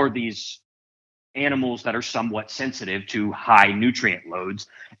for these animals that are somewhat sensitive to high nutrient loads,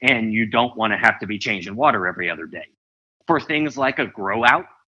 and you don't want to have to be changing water every other day. For things like a grow out,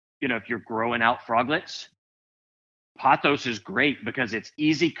 if you're growing out froglets, pothos is great because it's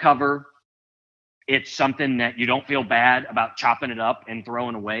easy cover. It's something that you don't feel bad about chopping it up and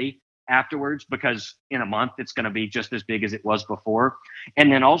throwing away afterwards, because in a month it's going to be just as big as it was before.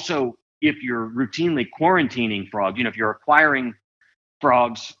 And then also, if you're routinely quarantining frogs, if you're acquiring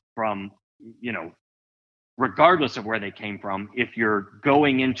frogs from, regardless of where they came from, if you're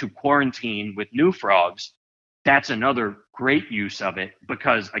going into quarantine with new frogs, that's another great use of it,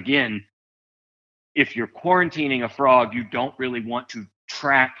 because again, if you're quarantining a frog, you don't really want to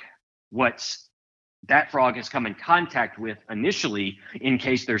track what's that frog has come in contact with initially, in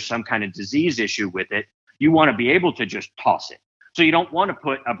case there's some kind of disease issue with it. You want to be able to just toss it. So you don't want to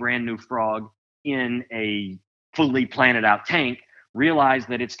put a brand new frog in a fully planted out tank, realize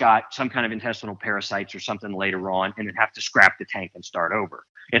that it's got some kind of intestinal parasites or something later on, and then have to scrap the tank and start over.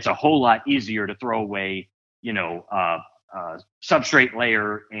 It's a whole lot easier to throw away, substrate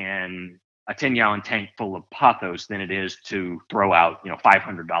layer and a 10-gallon tank full of pothos than it is to throw out,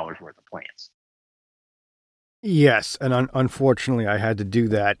 $500 worth of plants. Yes, and unfortunately, I had to do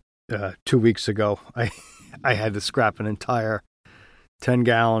that 2 weeks ago. I had to scrap an entire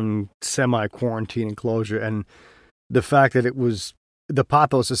 10-gallon semi-quarantine enclosure, and the fact that the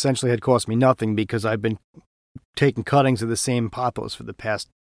pothos essentially had cost me nothing, because I've been taking cuttings of the same pothos for the past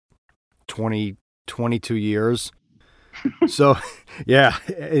 22 years. So, yeah,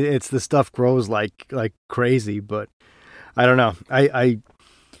 it's the stuff grows like crazy, but I don't know.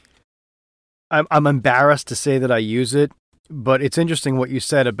 I'm embarrassed to say that I use it, but it's interesting what you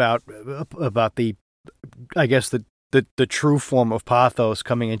said about the, I guess, the true form of pothos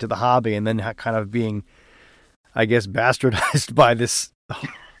coming into the hobby and then kind of being, I guess, bastardized by this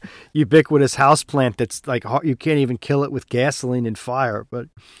ubiquitous houseplant that's like you can't even kill it with gasoline and fire. But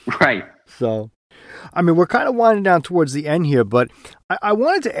right. So, I mean, we're kind of winding down towards the end here, but I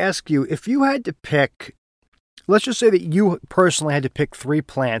wanted to ask you, if you had to pick, let's just say that you personally had to pick 3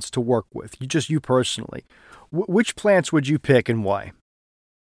 plants to work with, you personally, which plants would you pick and why?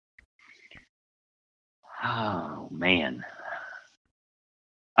 Oh, man.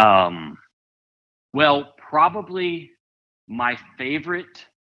 Well, probably my favorite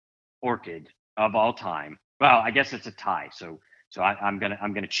orchid of all time. Well, I guess it's a tie. So I'm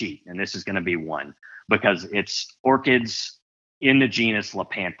gonna cheat, and this is gonna be one, because it's orchids in the genus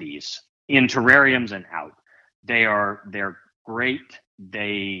Lepanthes, in terrariums and out. They're great.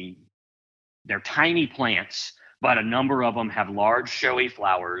 They're tiny plants, but a number of them have large, showy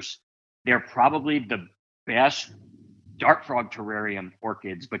flowers. They're probably the best dart frog terrarium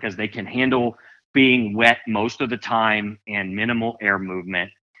orchids because they can handle being wet most of the time and minimal air movement.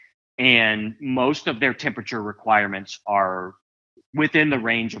 And most of their temperature requirements are within the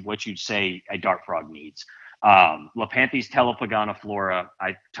range of what you'd say a dart frog needs. Lepanthes telepogoniflora,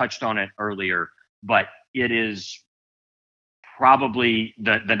 I touched on it earlier, but it is probably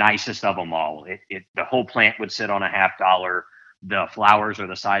the nicest of them all. The whole plant would sit on $50. The flowers are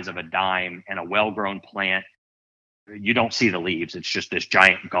the size of a dime, and a well-grown plant, you don't see the leaves. It's just this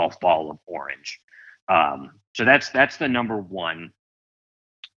giant golf ball of orange. So that's the number one.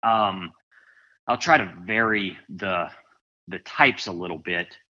 I'll try to vary the types a little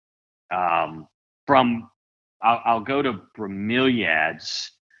bit. I'll go to bromeliads.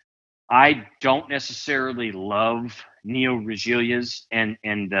 I don't necessarily love neoregelias and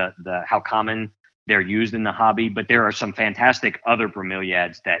the how common they're used in the hobby, but there are some fantastic other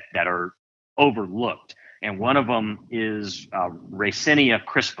bromeliads that are overlooked. And one of them is Raycinia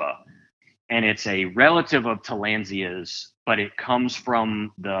crispa, and it's a relative of Tillandsias, but it comes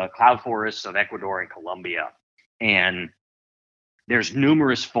from the cloud forests of Ecuador and Colombia. And there's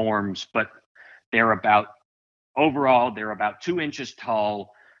numerous forms, but they're about 2 inches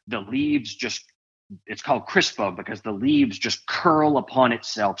tall. The leaves it's called crispa because the leaves just curl upon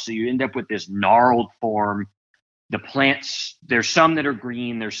itself. So you end up with this gnarled form. The plants, there's some that are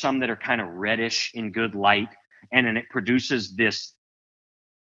green, there's some that are kind of reddish in good light. And then it produces this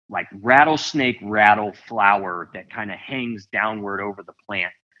like rattlesnake rattle flower that kind of hangs downward over the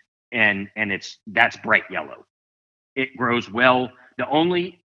plant. And that's bright yellow. It grows well.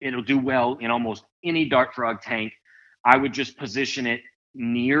 It'll do well in almost any dart frog tank. I would just position it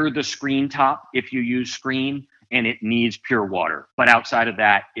near the screen top if you use screen, and it needs pure water. But outside of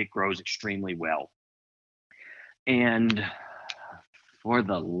that, it grows extremely well. And for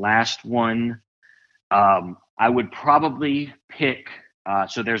the last one, I would probably pick,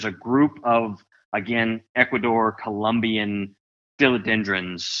 so there's a group of, again, Ecuador, Colombian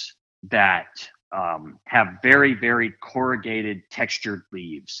philodendrons that have very, very corrugated, textured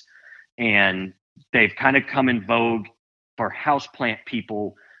leaves. And they've kind of come in vogue for houseplant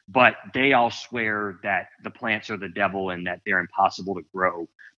people but they all swear that the plants are the devil and that they're impossible to grow.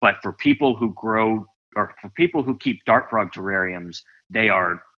 But for people who grow, or for people who keep dart frog terrariums, they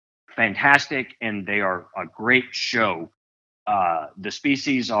are fantastic and they are a great show. The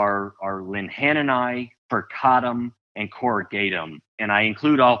species are Linhanani, Furcatum, and Corrugatum. And I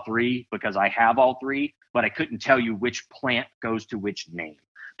include all three because I have all three, but I couldn't tell you which plant goes to which name.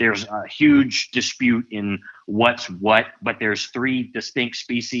 There's a huge dispute in what's what, but there's three distinct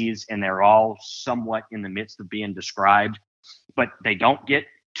species and they're all somewhat in the midst of being described, but they don't get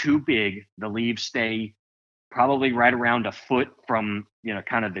too big. The leaves stay probably right around a foot from,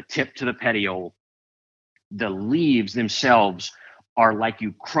 kind of the tip to the petiole. The leaves themselves are like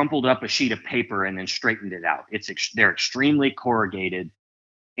you crumpled up a sheet of paper and then straightened it out. They're extremely corrugated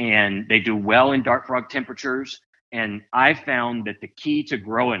and they do well in dart frog temperatures. And I found that the key to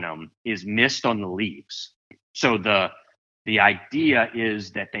growing them is mist on the leaves. So the idea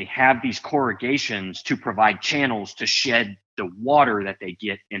is that they have these corrugations to provide channels to shed the water that they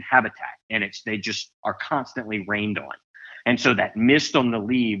get in habitat. And they just are constantly rained on. And so that mist on the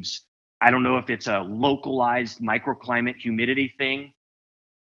leaves, I don't know if it's a localized microclimate humidity thing,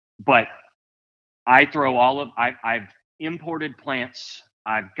 but I've imported plants.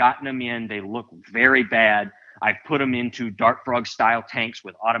 I've gotten them in. They look very bad. I've put them into dart frog style tanks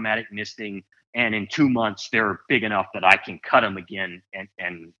with automatic misting. And in 2 months, they're big enough that I can cut them again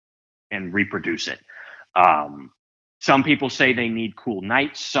and reproduce it. Some people say they need cool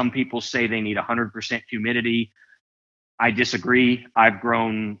nights. Some people say they need 100% humidity. I disagree. I've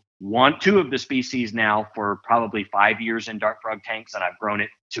grown two of the species now for probably 5 years in dart frog tanks, and I've grown it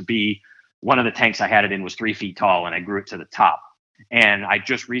to be one of the tanks I had it in was 3 feet tall, and I grew it to the top. And I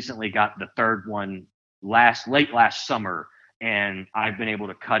just recently got the third one late last summer, and I've been able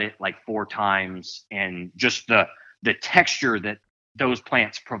to cut it like 4 times. And just the texture that those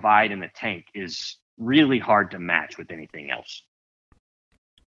plants provide in the tank is really hard to match with anything else.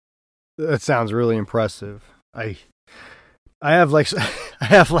 That sounds really impressive. I have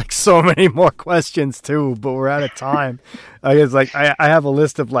so many more questions too, but we're out of time. I have a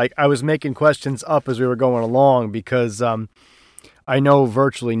list of I was making questions up as we were going along because I know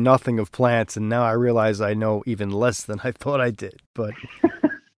virtually nothing of plants, and now I realize I know even less than I thought I did. But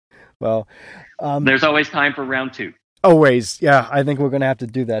well, there's always time for round 2. Always, yeah. I think we're going to have to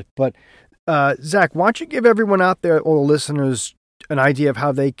do that. But Zach, why don't you give everyone out there, all the listeners, an idea of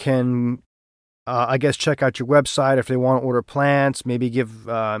how they can, check out your website if they want to order plants. Maybe give,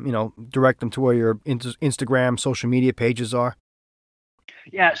 direct them to where your Instagram, social media pages are.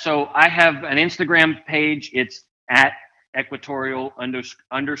 Yeah, so I have an Instagram page. It's at equatorial _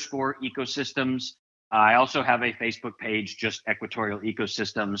 ecosystems. I also have a Facebook page, just Equatorial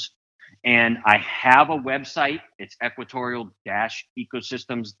Ecosystems. And I have a website. It's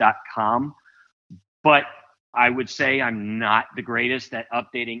equatorial-ecosystems.com. But I would say I'm not the greatest at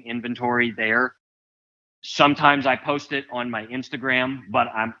updating inventory there. Sometimes I post it on my Instagram, but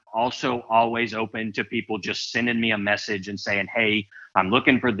I'm also always open to people just sending me a message and saying, hey, I'm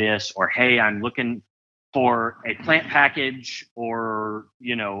looking for this, or hey, I'm looking for a plant package, or,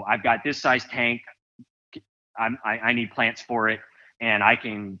 I've got this size tank. I need plants for it. And I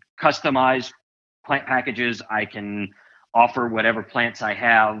can customize plant packages. I can offer whatever plants I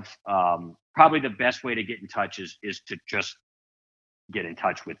have. Probably the best way to get in touch is to just get in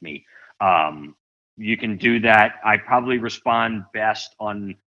touch with me. You can do that. I probably respond best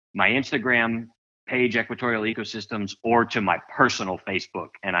on my Instagram page, Equatorial Ecosystems, or to my personal Facebook,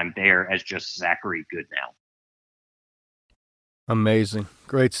 and I'm there as just Zachary Goodnow. Amazing.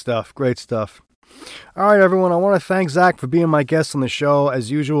 Great stuff. Great stuff. All right, everyone. I want to thank Zach for being my guest on the show. As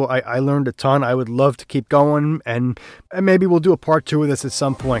usual, I learned a ton. I would love to keep going, and maybe we'll do a part 2 of this at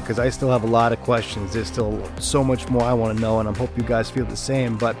some point because I still have a lot of questions. There's still so much more I want to know, and I hope you guys feel the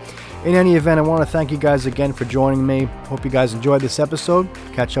same. But in any event, I want to thank you guys again for joining me. Hope you guys enjoyed this episode.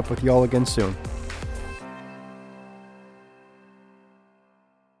 Catch up with you all again soon.